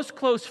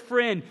close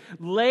friend,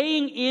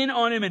 laying in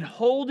on him and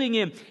holding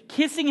him,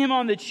 kissing him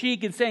on the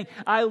cheek and saying,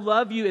 "I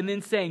love you," and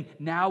then saying,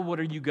 "Now what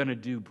are you going to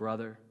do,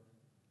 brother?"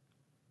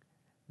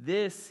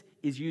 This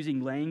is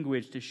using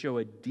language to show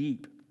a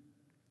deep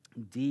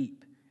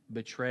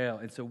betrayal.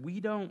 And so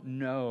we don't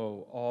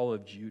know all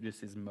of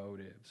Judas's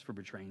motives for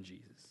betraying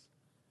Jesus.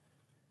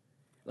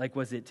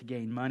 Was it to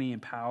gain money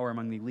and power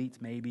among the elites?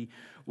 Maybe.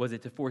 Was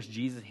it to force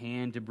Jesus'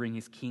 hand to bring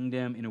his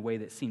kingdom in a way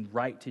that seemed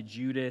right to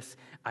Judas?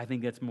 I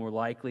think that's more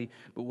likely.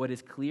 But what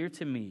is clear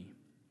to me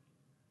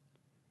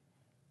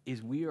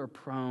is we are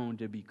prone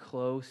to be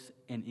close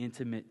and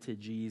intimate to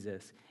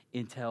Jesus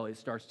until it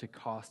starts to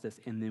cost us,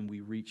 and then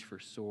we reach for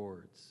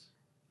swords.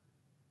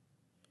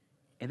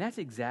 And that's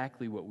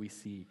exactly what we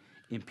see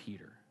in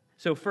Peter.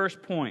 So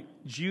first point,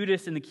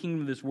 Judas in the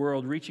kingdom of this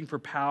world, reaching for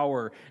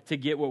power to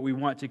get what we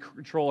want, to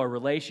control our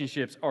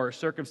relationships, our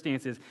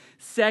circumstances.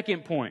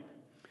 Second point,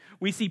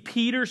 we see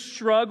Peter's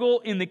struggle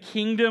in the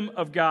kingdom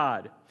of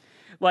God.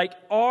 We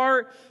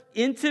are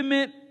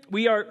intimate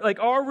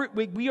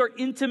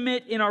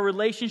in our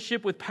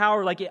relationship with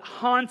power. It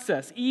haunts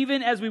us,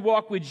 even as we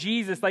walk with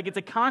Jesus. It's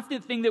a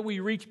constant thing that we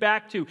reach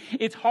back to.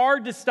 It's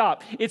hard to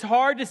stop. It's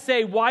hard to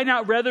say, why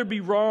not rather be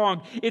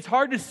wrong? It's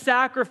hard to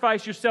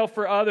sacrifice yourself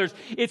for others.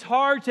 It's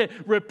hard to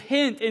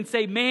repent and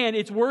say, man,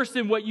 it's worse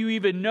than what you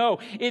even know.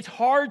 It's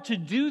hard to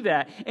do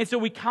that. And so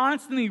we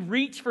constantly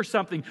reach for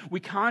something. We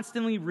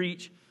constantly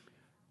reach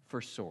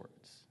for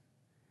swords.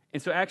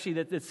 And so actually,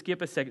 let's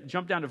skip a second.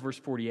 Jump down to verse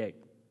 48.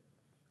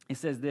 It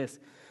says this,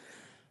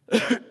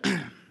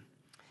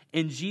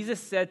 "And Jesus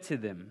said to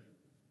them,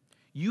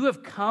 'You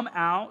have come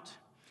out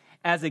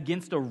as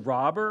against a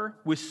robber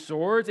with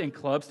swords and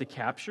clubs to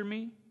capture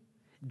me?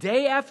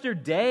 Day after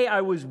day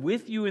I was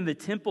with you in the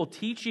temple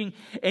teaching,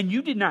 and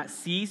you did not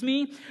seize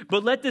me,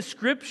 but let the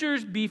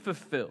scriptures be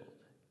fulfilled.'"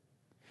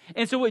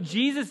 And so what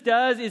Jesus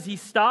does is he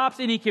stops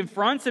and he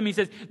confronts him. He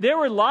says, there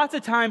were lots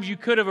of times you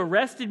could have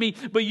arrested me,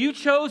 but you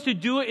chose to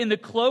do it in the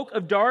cloak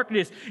of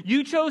darkness.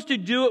 You chose to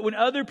do it when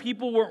other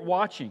people weren't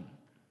watching.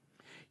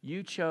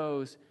 You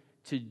chose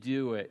to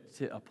do it,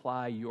 to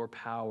apply your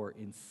power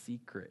in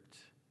secret.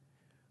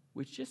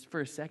 Which, just for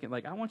a second,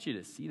 I want you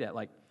to see that.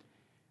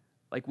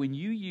 When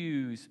you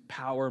use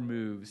power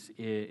moves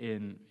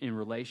in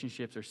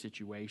relationships or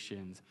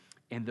situations,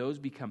 and those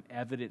become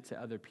evident to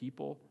other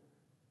people,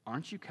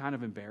 aren't you kind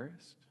of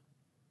embarrassed?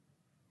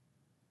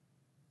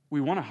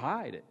 We want to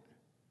hide it.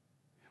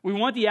 We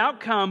want the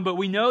outcome, but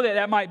we know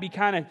that might be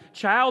kind of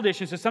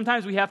childish, and so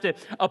sometimes we have to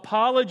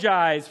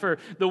apologize for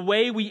the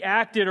way we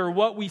acted or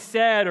what we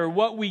said or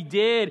what we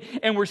did,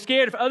 and we're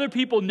scared if other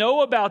people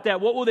know about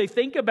that, what will they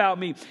think about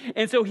me?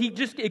 And so he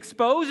just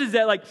exposes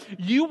that, like,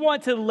 you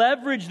want to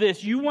leverage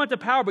this, you want the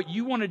power, but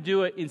you want to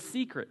do it in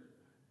secret.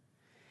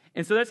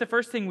 And so that's the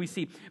first thing we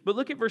see. But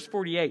look at verse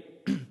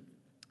 48.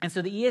 And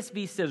so the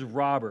ESV says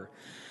robber.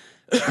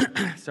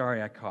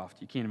 Sorry, I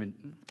coughed. You can't even,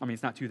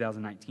 it's not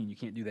 2019. You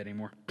can't do that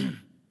anymore.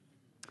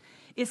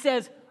 It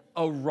says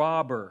a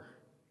robber.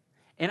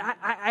 And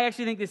I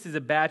actually think this is a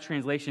bad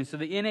translation. So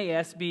the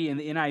NASB and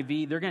the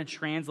NIV, they're going to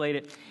translate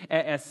it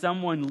as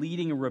someone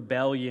leading a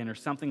rebellion or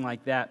something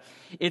like that.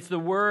 It's the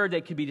word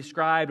that could be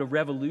described a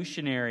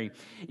revolutionary,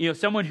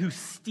 someone who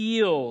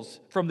steals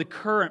from the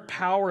current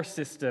power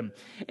system.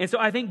 And so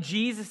I think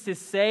Jesus is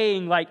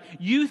saying, like,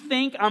 you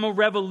think I'm a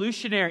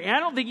revolutionary. And I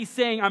don't think he's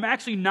saying I'm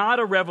actually not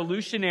a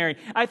revolutionary.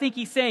 I think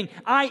he's saying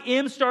I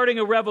am starting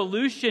a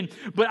revolution,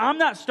 but I'm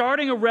not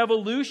starting a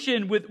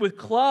revolution with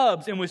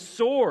clubs and with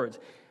swords.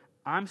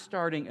 I'm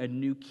starting a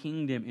new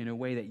kingdom in a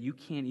way that you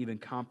can't even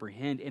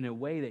comprehend, in a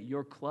way that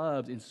your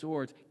clubs and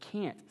swords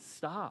can't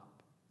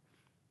stop.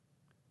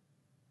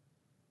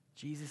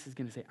 Jesus is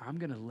going to say, I'm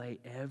going to lay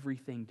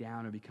everything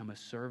down and become a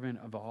servant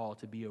of all,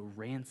 to be a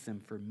ransom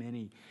for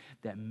many,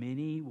 that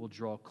many will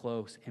draw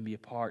close and be a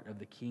part of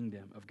the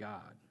kingdom of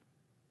God.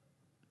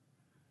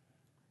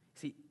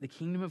 See, the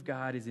kingdom of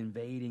God is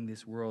invading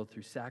this world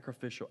through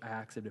sacrificial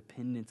acts of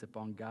dependence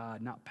upon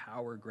God, not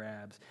power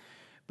grabs.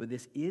 But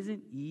this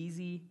isn't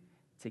easy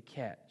to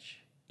catch.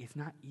 It's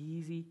not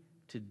easy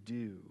to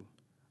do.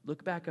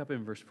 Look back up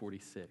in verse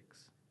 46.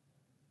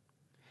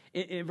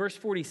 In verse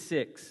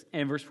 46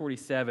 and verse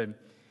 47,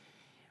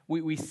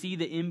 we see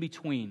the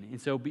in-between. And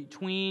so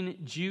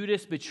between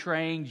Judas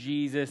betraying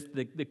Jesus,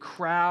 the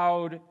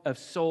crowd of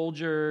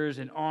soldiers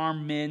and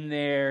armed men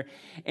there,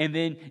 and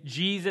then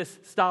Jesus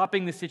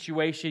stopping the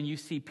situation, you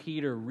see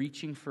Peter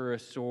reaching for a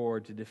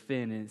sword to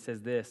defend. And it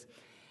says this,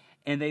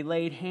 and they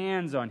laid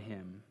hands on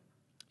him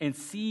and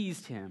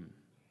seized him.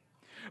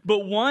 But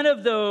one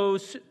of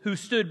those who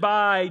stood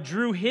by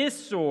drew his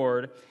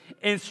sword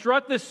and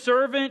struck the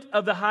servant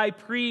of the high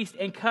priest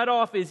and cut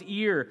off his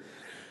ear.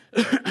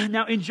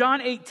 Now, in John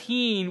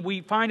 18,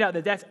 we find out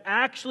that that's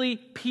actually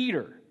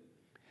Peter.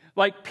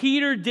 Like,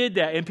 Peter did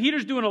that, and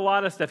Peter's doing a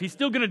lot of stuff. He's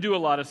still going to do a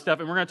lot of stuff,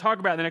 and we're going to talk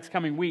about it in the next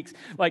coming weeks.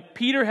 Like,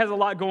 Peter has a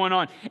lot going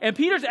on, and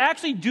Peter's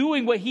actually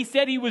doing what he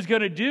said he was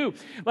going to do.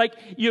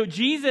 Like,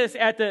 Jesus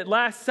at the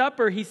Last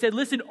Supper, he said,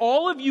 listen,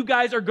 all of you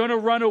guys are going to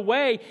run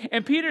away,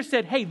 and Peter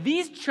said, hey,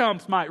 these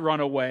chumps might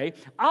run away.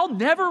 I'll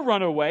never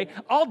run away.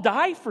 I'll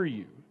die for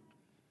you.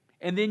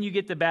 And then you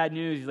get the bad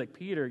news. He's like,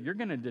 Peter, you're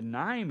going to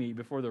deny me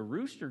before the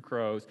rooster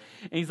crows.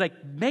 And he's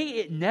like, may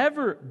it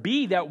never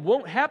be. That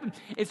won't happen.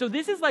 And so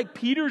this is like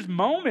Peter's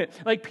moment.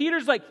 Like,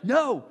 Peter's like,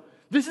 no,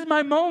 this is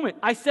my moment.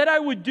 I said I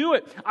would do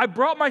it. I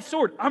brought my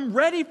sword. I'm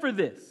ready for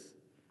this.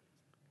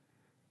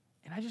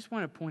 And I just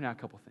want to point out a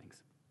couple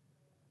things.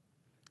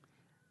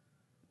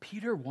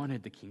 Peter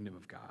wanted the kingdom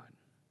of God.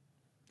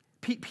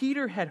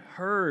 Peter had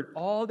heard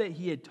all that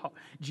he had taught,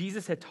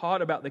 Jesus had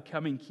taught about the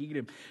coming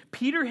kingdom.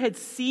 Peter had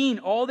seen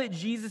all that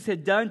Jesus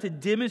had done to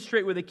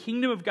demonstrate what the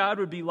kingdom of God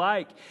would be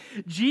like.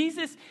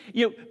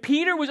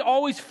 Peter was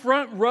always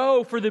front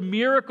row for the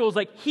miracles.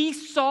 Like, he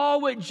saw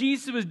what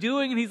Jesus was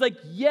doing, and he's like,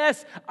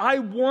 yes, I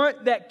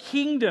want that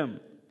kingdom.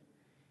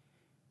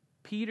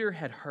 Peter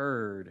had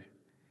heard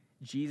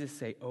Jesus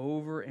say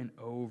over and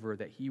over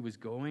that he was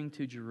going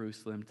to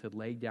Jerusalem to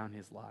lay down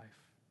his life.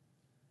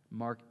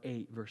 Mark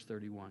 8, verse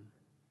 31.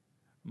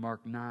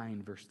 Mark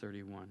 9, verse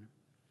 31.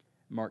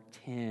 Mark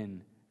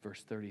 10,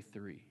 verse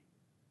 33.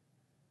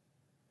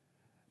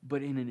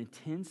 But in an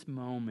intense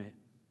moment,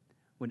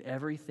 when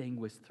everything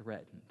was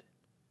threatened,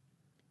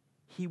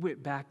 he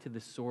went back to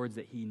the swords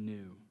that he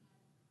knew.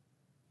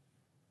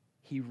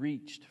 He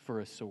reached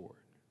for a sword.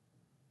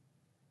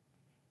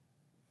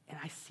 And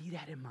I see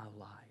that in my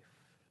life.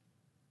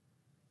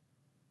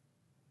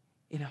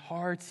 In a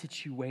hard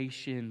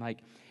situation, like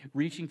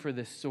reaching for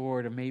the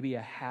sword, or maybe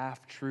a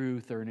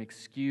half-truth or an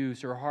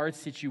excuse, or a hard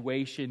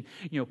situation,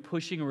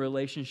 pushing a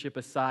relationship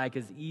aside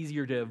because it's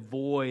easier to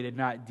avoid and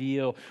not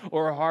deal,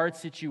 or a hard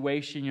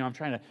situation, I'm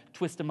trying to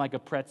twist them like a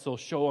pretzel,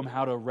 show them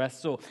how to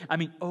wrestle.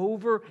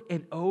 Over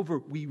and over,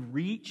 we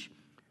reach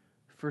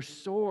for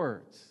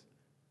swords.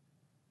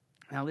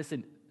 Now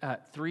listen,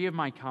 3 of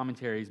my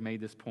commentaries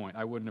made this point.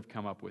 I wouldn't have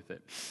come up with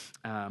it,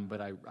 but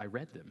I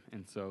read them,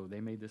 and so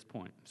they made this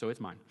point. So it's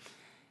mine.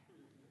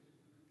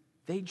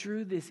 They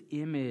drew this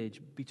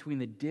image between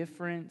the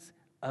difference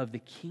of the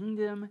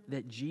kingdom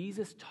that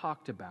Jesus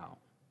talked about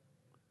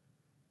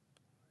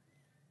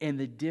and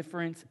the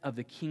difference of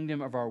the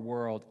kingdom of our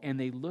world, and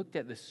they looked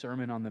at the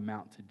Sermon on the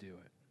Mount to do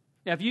it.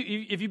 Now, if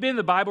you've been in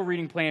the Bible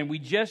reading plan, we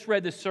just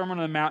read the Sermon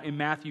on the Mount in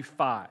Matthew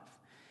 5.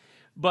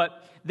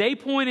 But they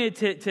pointed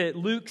to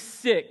Luke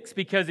 6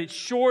 because it's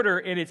shorter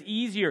and it's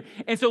easier.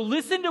 And so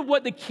listen to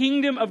what the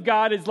kingdom of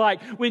God is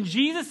like. When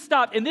Jesus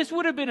stopped, and this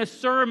would have been a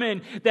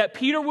sermon that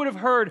Peter would have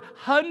heard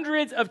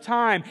hundreds of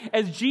times.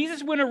 As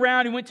Jesus went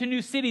around and went to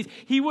new cities,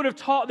 he would have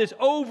taught this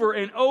over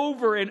and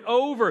over and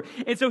over.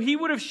 And so he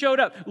would have showed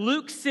up.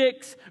 Luke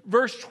 6,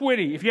 verse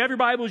 20. If you have your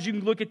Bibles, you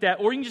can look at that,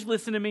 or you can just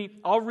listen to me.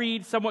 I'll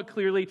read somewhat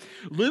clearly.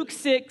 Luke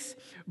 6,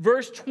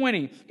 verse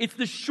 20. It's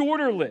the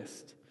shorter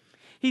list.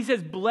 He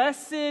says,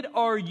 "Blessed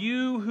are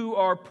you who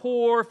are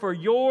poor, for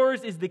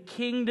yours is the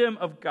kingdom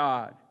of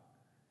God.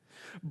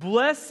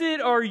 Blessed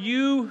are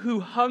you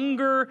who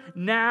hunger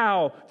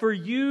now, for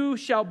you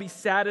shall be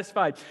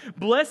satisfied.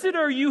 Blessed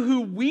are you who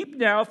weep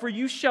now, for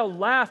you shall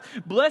laugh.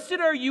 Blessed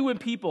are you when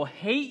people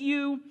hate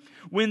you,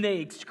 when they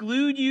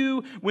exclude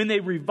you, when they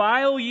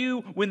revile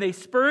you, when they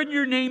spurn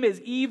your name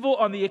as evil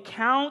on the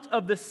account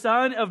of the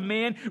Son of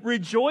Man.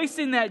 Rejoice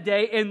in that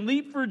day and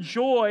leap for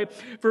joy,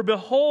 for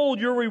behold,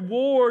 your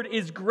reward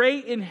is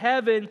great in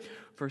heaven,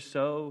 for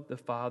so the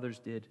fathers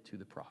did to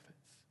the prophets."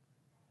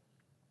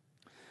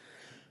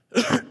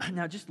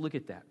 Now just look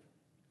at that.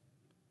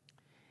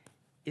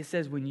 It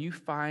says, when you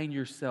find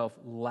yourself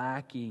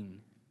lacking,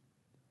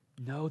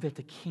 know that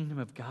the kingdom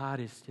of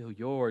God is still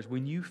yours.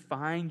 When you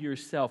find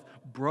yourself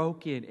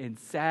broken and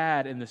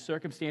sad and the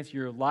circumstances of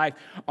your life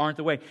aren't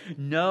the way,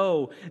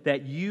 know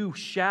that you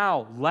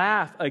shall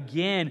laugh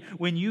again.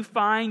 When you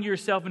find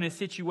yourself in a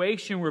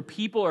situation where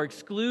people are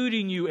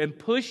excluding you and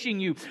pushing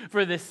you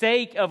for the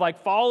sake of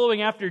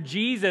following after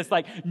Jesus,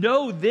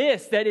 know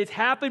this, that it's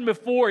happened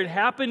before. It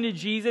happened to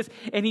Jesus,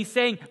 and he's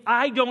saying,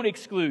 I don't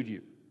exclude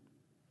you.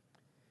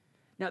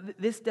 Now,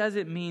 this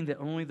doesn't mean that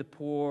only the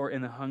poor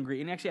and the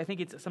hungry, and actually I think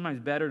it's sometimes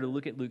better to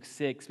look at Luke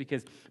 6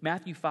 because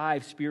Matthew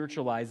 5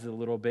 spiritualizes it a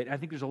little bit, and I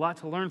think there's a lot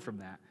to learn from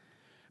that.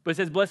 But it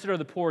says, blessed are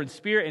the poor in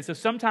spirit, and so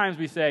sometimes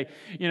we say,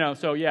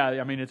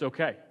 it's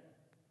okay.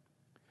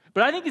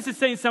 But I think this is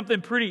saying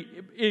something pretty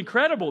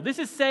incredible. This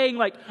is saying,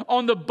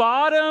 on the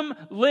bottom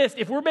list,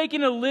 if we're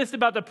making a list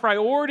about the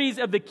priorities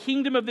of the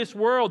kingdom of this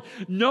world,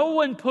 no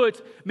one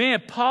puts,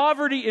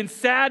 poverty and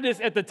sadness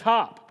at the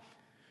top.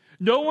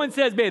 No one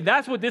says,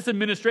 that's what this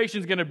administration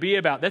is going to be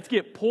about. Let's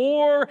get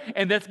poor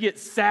and let's get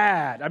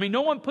sad.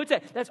 No one puts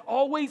that. That's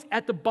always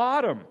at the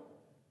bottom.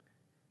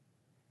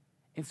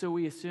 And so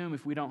we assume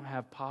if we don't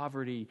have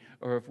poverty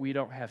or if we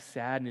don't have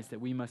sadness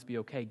that we must be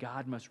okay.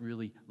 God must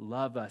really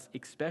love us,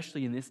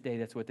 especially in this day.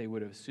 That's what they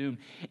would have assumed.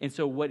 And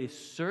so what is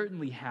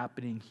certainly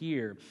happening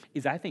here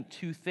is, I think,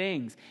 two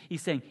things.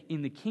 He's saying,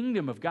 in the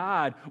kingdom of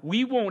God,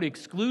 we won't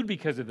exclude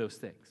because of those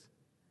things.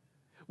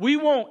 We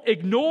won't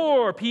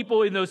ignore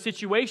people in those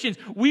situations.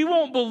 We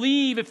won't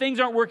believe if things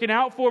aren't working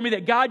out for me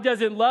that God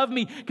doesn't love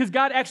me, because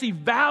God actually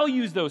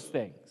values those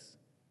things.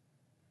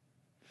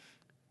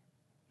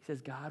 He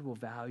says God will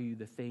value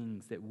the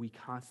things that we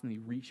constantly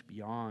reach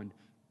beyond.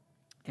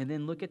 And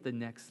then look at the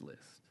next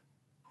list.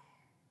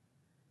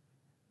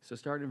 So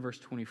starting in verse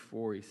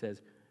 24, he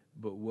says,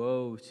 "But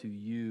woe to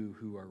you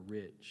who are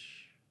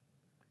rich,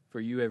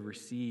 for you have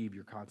received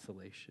your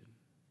consolation.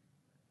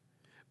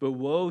 But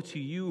woe to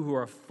you who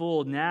are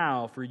full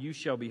now, for you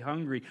shall be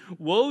hungry.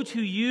 Woe to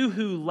you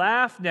who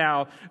laugh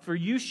now, for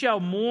you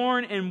shall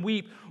mourn and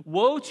weep.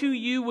 Woe to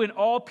you when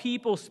all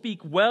people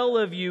speak well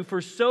of you,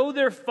 for so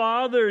their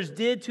fathers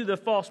did to the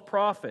false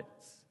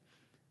prophets."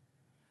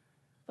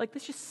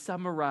 Let's just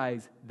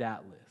summarize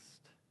that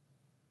list.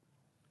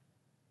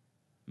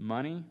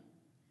 Money,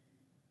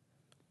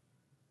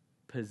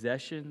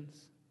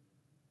 possessions,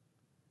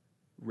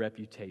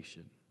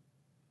 reputation.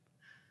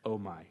 Oh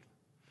my.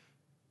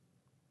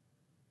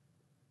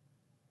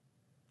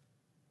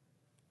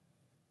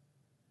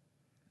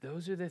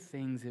 Those are the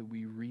things that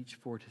we reach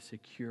for to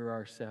secure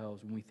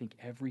ourselves when we think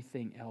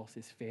everything else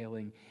is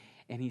failing.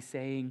 And he's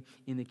saying,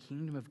 in the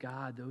kingdom of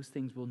God, those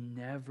things will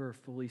never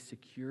fully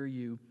secure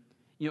you.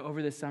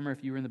 Over the summer,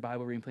 if you were in the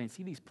Bible reading plan,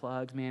 see these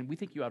plugs, man. We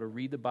think you ought to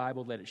read the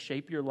Bible, let it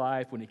shape your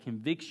life. When it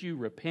convicts you,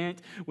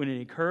 repent. When it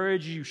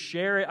encourages you,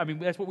 share it.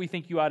 That's what we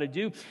think you ought to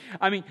do.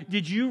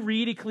 Did you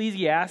read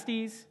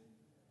Ecclesiastes?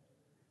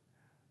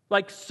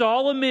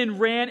 Solomon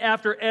ran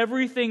after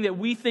everything that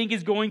we think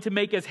is going to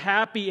make us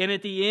happy. And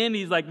at the end,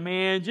 he's like,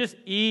 man, just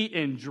eat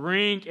and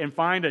drink and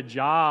find a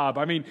job.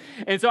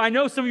 And so I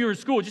know some of you are in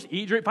school, just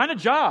eat, drink, find a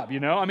job,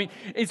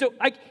 And so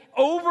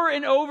over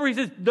and over, he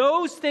says,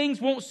 those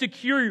things won't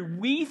secure you.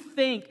 We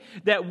think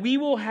that we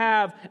will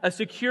have a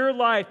secure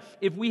life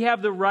if we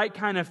have the right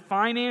kind of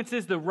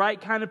finances, the right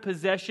kind of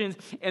possessions,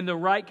 and the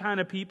right kind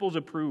of people's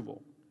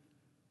approval.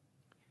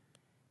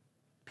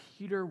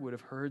 Peter would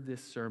have heard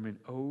this sermon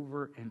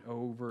over and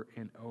over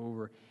and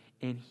over,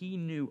 and he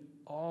knew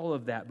all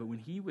of that. But when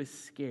he was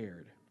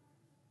scared,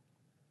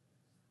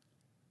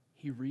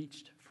 he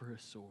reached for a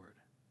sword.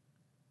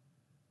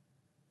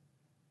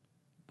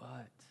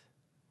 But,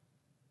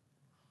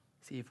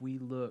 see, if we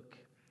look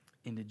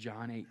into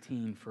John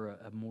 18 for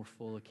a more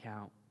full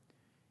account,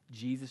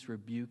 Jesus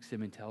rebukes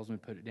him and tells him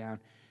to put it down.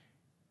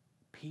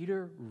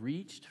 Peter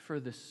reached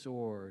for the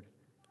sword,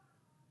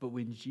 but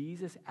when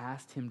Jesus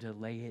asked him to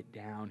lay it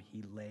down,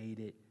 he laid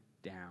it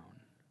down.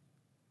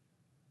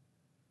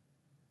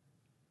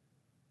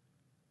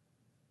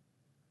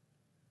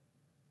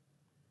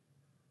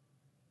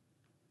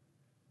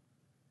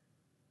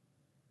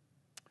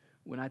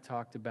 When I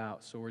talked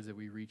about swords that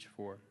we reach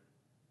for,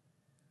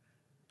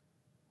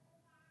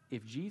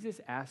 if Jesus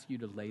asks you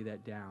to lay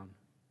that down,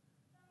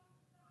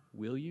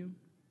 will you?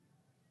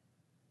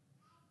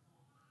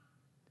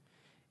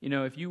 You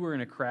know, if you were in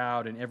a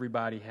crowd and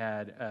everybody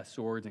had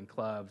swords and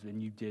clubs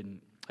and you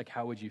didn't, like,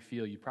 how would you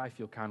feel? You'd probably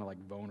feel kind of like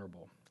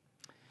vulnerable.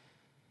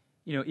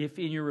 You know, if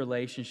in your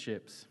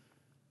relationships,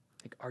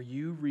 like, are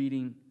you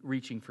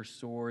reaching for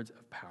swords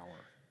of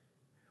power?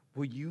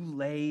 Will you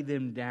lay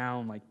them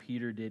down like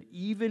Peter did,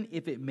 even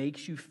if it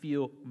makes you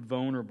feel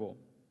vulnerable?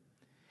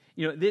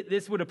 You know,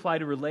 this would apply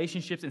to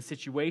relationships and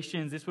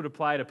situations. This would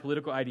apply to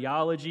political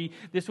ideology.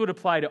 This would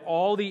apply to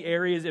all the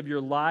areas of your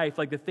life,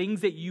 like the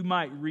things that you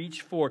might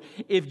reach for.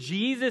 If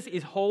Jesus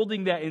is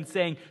holding that and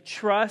saying,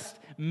 trust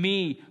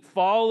me,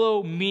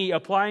 follow me,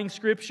 applying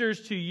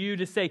scriptures to you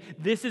to say,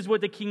 this is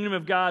what the kingdom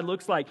of God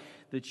looks like,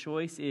 the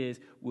choice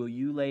is, will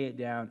you lay it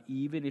down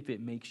even if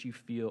it makes you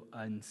feel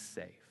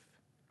unsafe?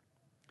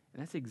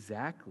 And that's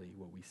exactly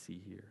what we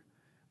see here.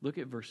 Look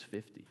at verse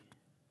 50.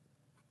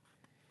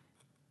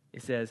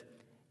 It says,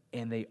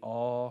 and they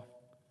all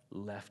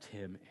left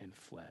him and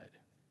fled.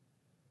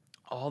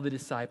 All the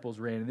disciples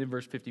ran. And then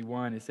verse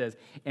 51, it says,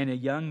 and a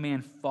young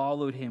man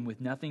followed him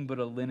with nothing but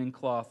a linen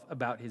cloth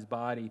about his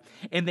body.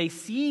 And they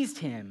seized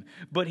him,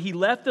 but he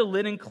left the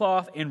linen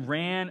cloth and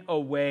ran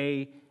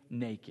away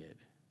naked.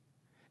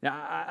 Now,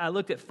 I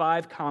looked at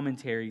 5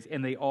 commentaries,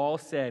 and they all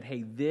said,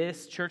 hey,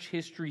 this church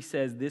history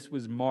says this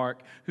was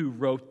Mark who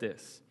wrote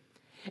this.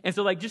 And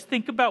so, like, just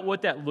think about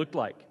what that looked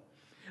like.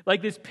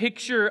 Like this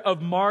picture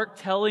of Mark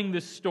telling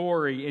the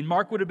story, and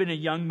Mark would have been a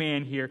young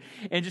man here,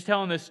 and just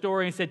telling the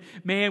story and said,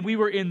 man, we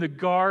were in the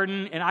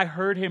garden, and I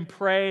heard him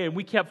pray, and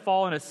we kept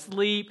falling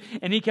asleep,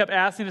 and he kept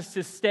asking us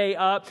to stay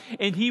up,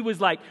 and he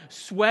was like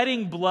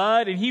sweating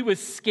blood, and he was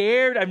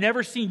scared. I've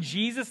never seen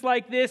Jesus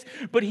like this,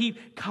 but he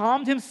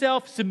calmed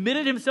himself,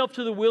 submitted himself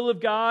to the will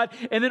of God,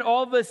 and then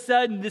all of a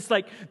sudden, this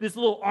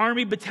little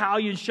army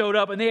battalion showed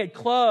up, and they had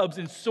clubs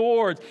and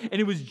swords,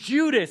 and it was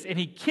Judas, and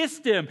he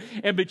kissed him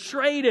and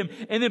betrayed him,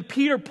 and then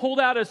Peter pulled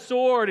out a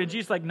sword, and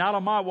Jesus like, not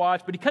on my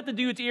watch, but he cut the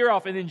dude's ear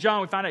off, and then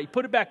John, we found out, he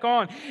put it back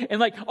on, and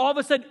like all of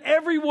a sudden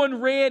everyone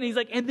ran, and he's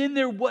like, and then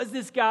there was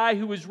this guy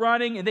who was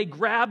running, and they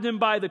grabbed him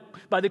by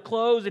the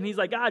clothes, and he's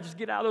like, just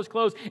get out of those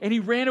clothes, and he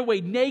ran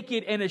away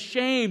naked and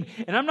ashamed,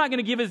 and I'm not going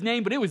to give his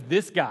name, but it was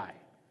this guy.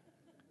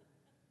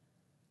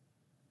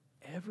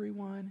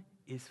 Everyone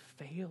is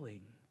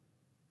failing.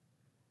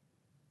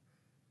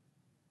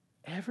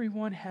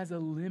 Everyone has a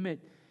limit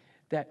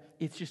that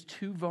it's just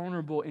too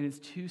vulnerable and it's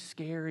too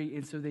scary,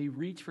 and so they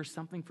reach for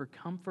something for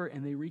comfort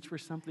and they reach for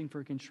something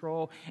for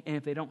control, and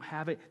if they don't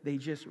have it, they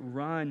just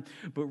run.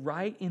 But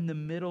right in the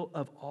middle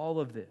of all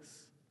of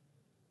this,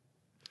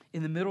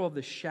 in the middle of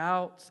the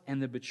shouts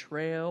and the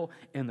betrayal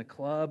and the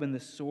club and the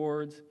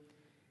swords,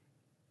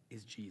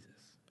 is Jesus.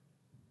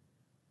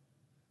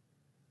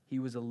 He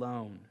was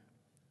alone,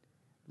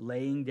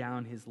 laying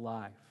down his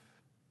life.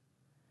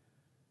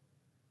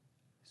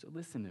 So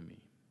listen to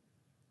me.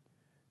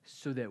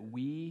 So that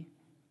we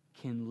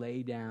can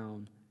lay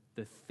down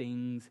the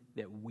things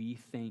that we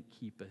think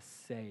keep us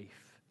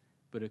safe,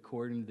 but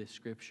according to the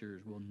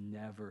scriptures will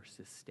never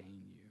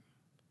sustain you.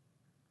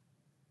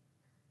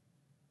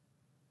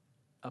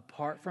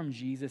 Apart from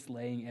Jesus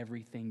laying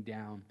everything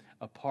down,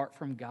 apart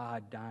from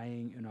God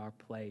dying in our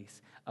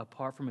place,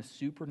 apart from a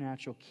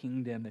supernatural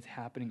kingdom that's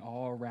happening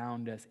all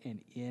around us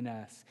and in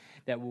us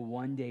that will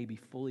one day be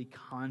fully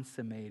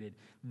consummated,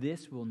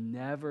 this will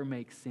never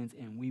make sense,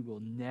 and we will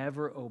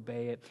never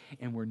obey it,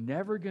 and we're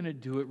never going to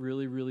do it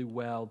really, really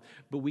well,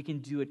 but we can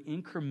do it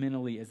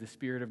incrementally as the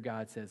Spirit of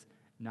God says,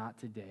 not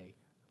today,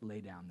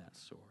 lay down that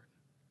sword.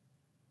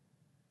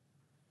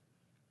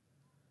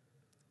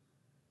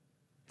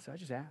 So I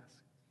just ask,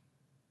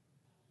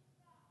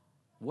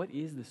 what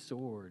is the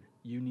sword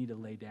you need to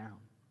lay down?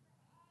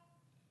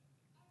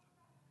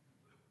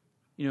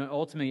 You know,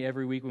 ultimately,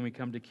 every week when we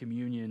come to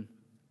communion,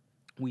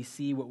 we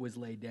see what was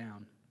laid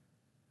down.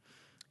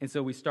 And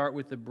so we start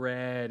with the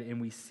bread,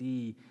 and we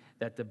see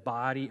that the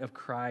body of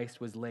Christ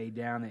was laid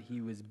down, that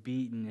he was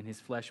beaten, and his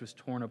flesh was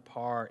torn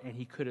apart, and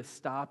he could have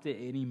stopped at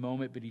any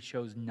moment, but he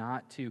chose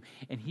not to.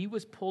 And he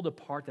was pulled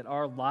apart that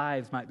our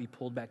lives might be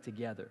pulled back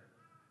together.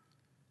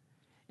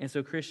 And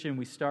so, Christian,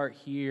 we start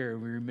here.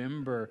 We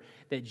remember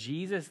that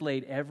Jesus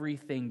laid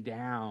everything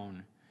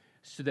down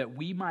so that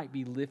we might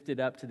be lifted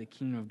up to the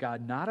kingdom of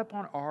God, not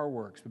upon our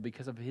works, but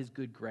because of his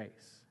good grace.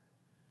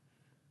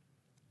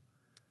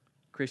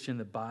 Christian,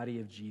 the body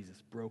of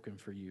Jesus broken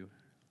for you.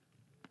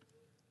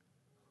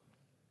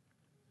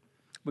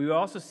 But we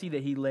also see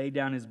that he laid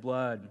down his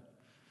blood,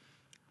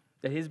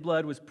 that his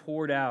blood was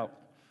poured out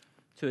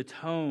to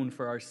atone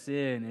for our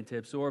sin and to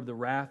absorb the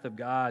wrath of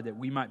God that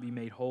we might be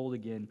made whole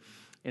again.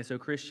 And so,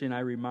 Christian, I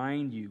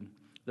remind you,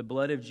 the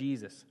blood of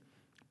Jesus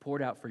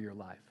poured out for your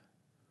life.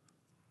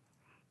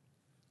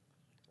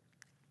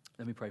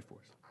 Let me pray for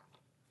us.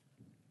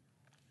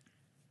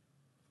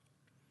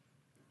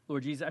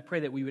 Lord Jesus, I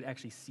pray that we would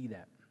actually see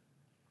that.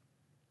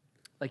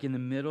 Like in the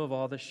middle of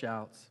all the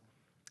shouts,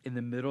 in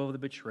the middle of the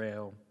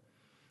betrayal,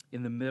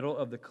 in the middle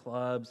of the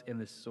clubs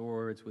and the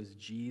swords was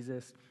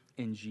Jesus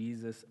and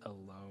Jesus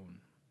alone.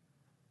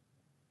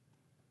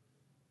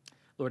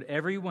 Lord,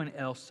 everyone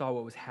else saw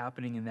what was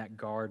happening in that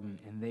garden,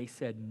 and they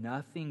said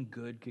nothing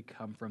good could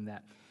come from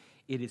that.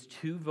 It is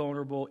too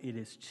vulnerable. It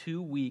is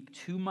too weak.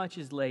 Too much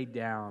is laid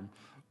down.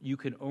 You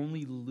can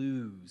only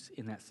lose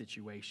in that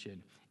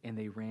situation. And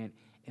they ran.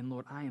 And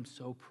Lord, I am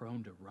so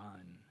prone to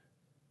run.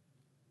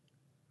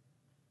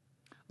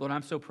 Lord,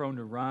 I'm so prone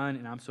to run,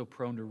 and I'm so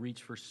prone to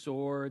reach for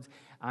swords.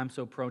 I'm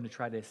so prone to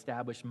try to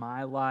establish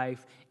my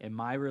life and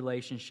my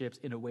relationships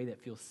in a way that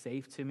feels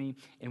safe to me.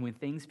 And when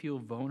things feel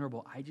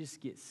vulnerable, I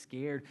just get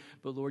scared.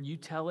 But Lord, you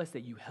tell us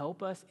that you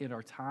help us in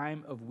our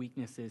time of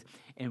weaknesses.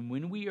 And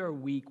when we are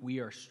weak, we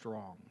are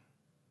strong.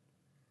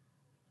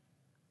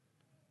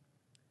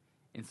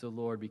 And so,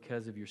 Lord,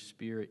 because of your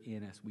Spirit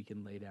in us, we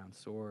can lay down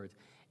swords.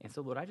 And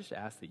so, Lord, I just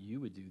ask that you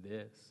would do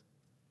this.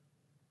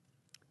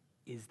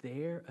 Is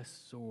there a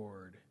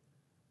sword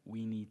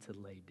we need to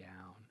lay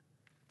down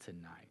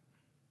tonight?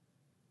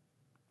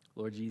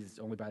 Lord Jesus,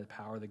 only by the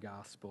power of the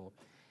gospel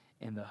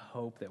and the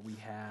hope that we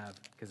have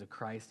because of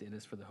Christ in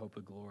us for the hope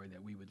of glory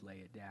that we would lay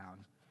it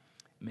down.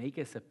 Make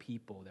us a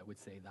people that would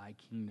say, thy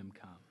kingdom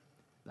come,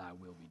 thy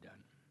will be done.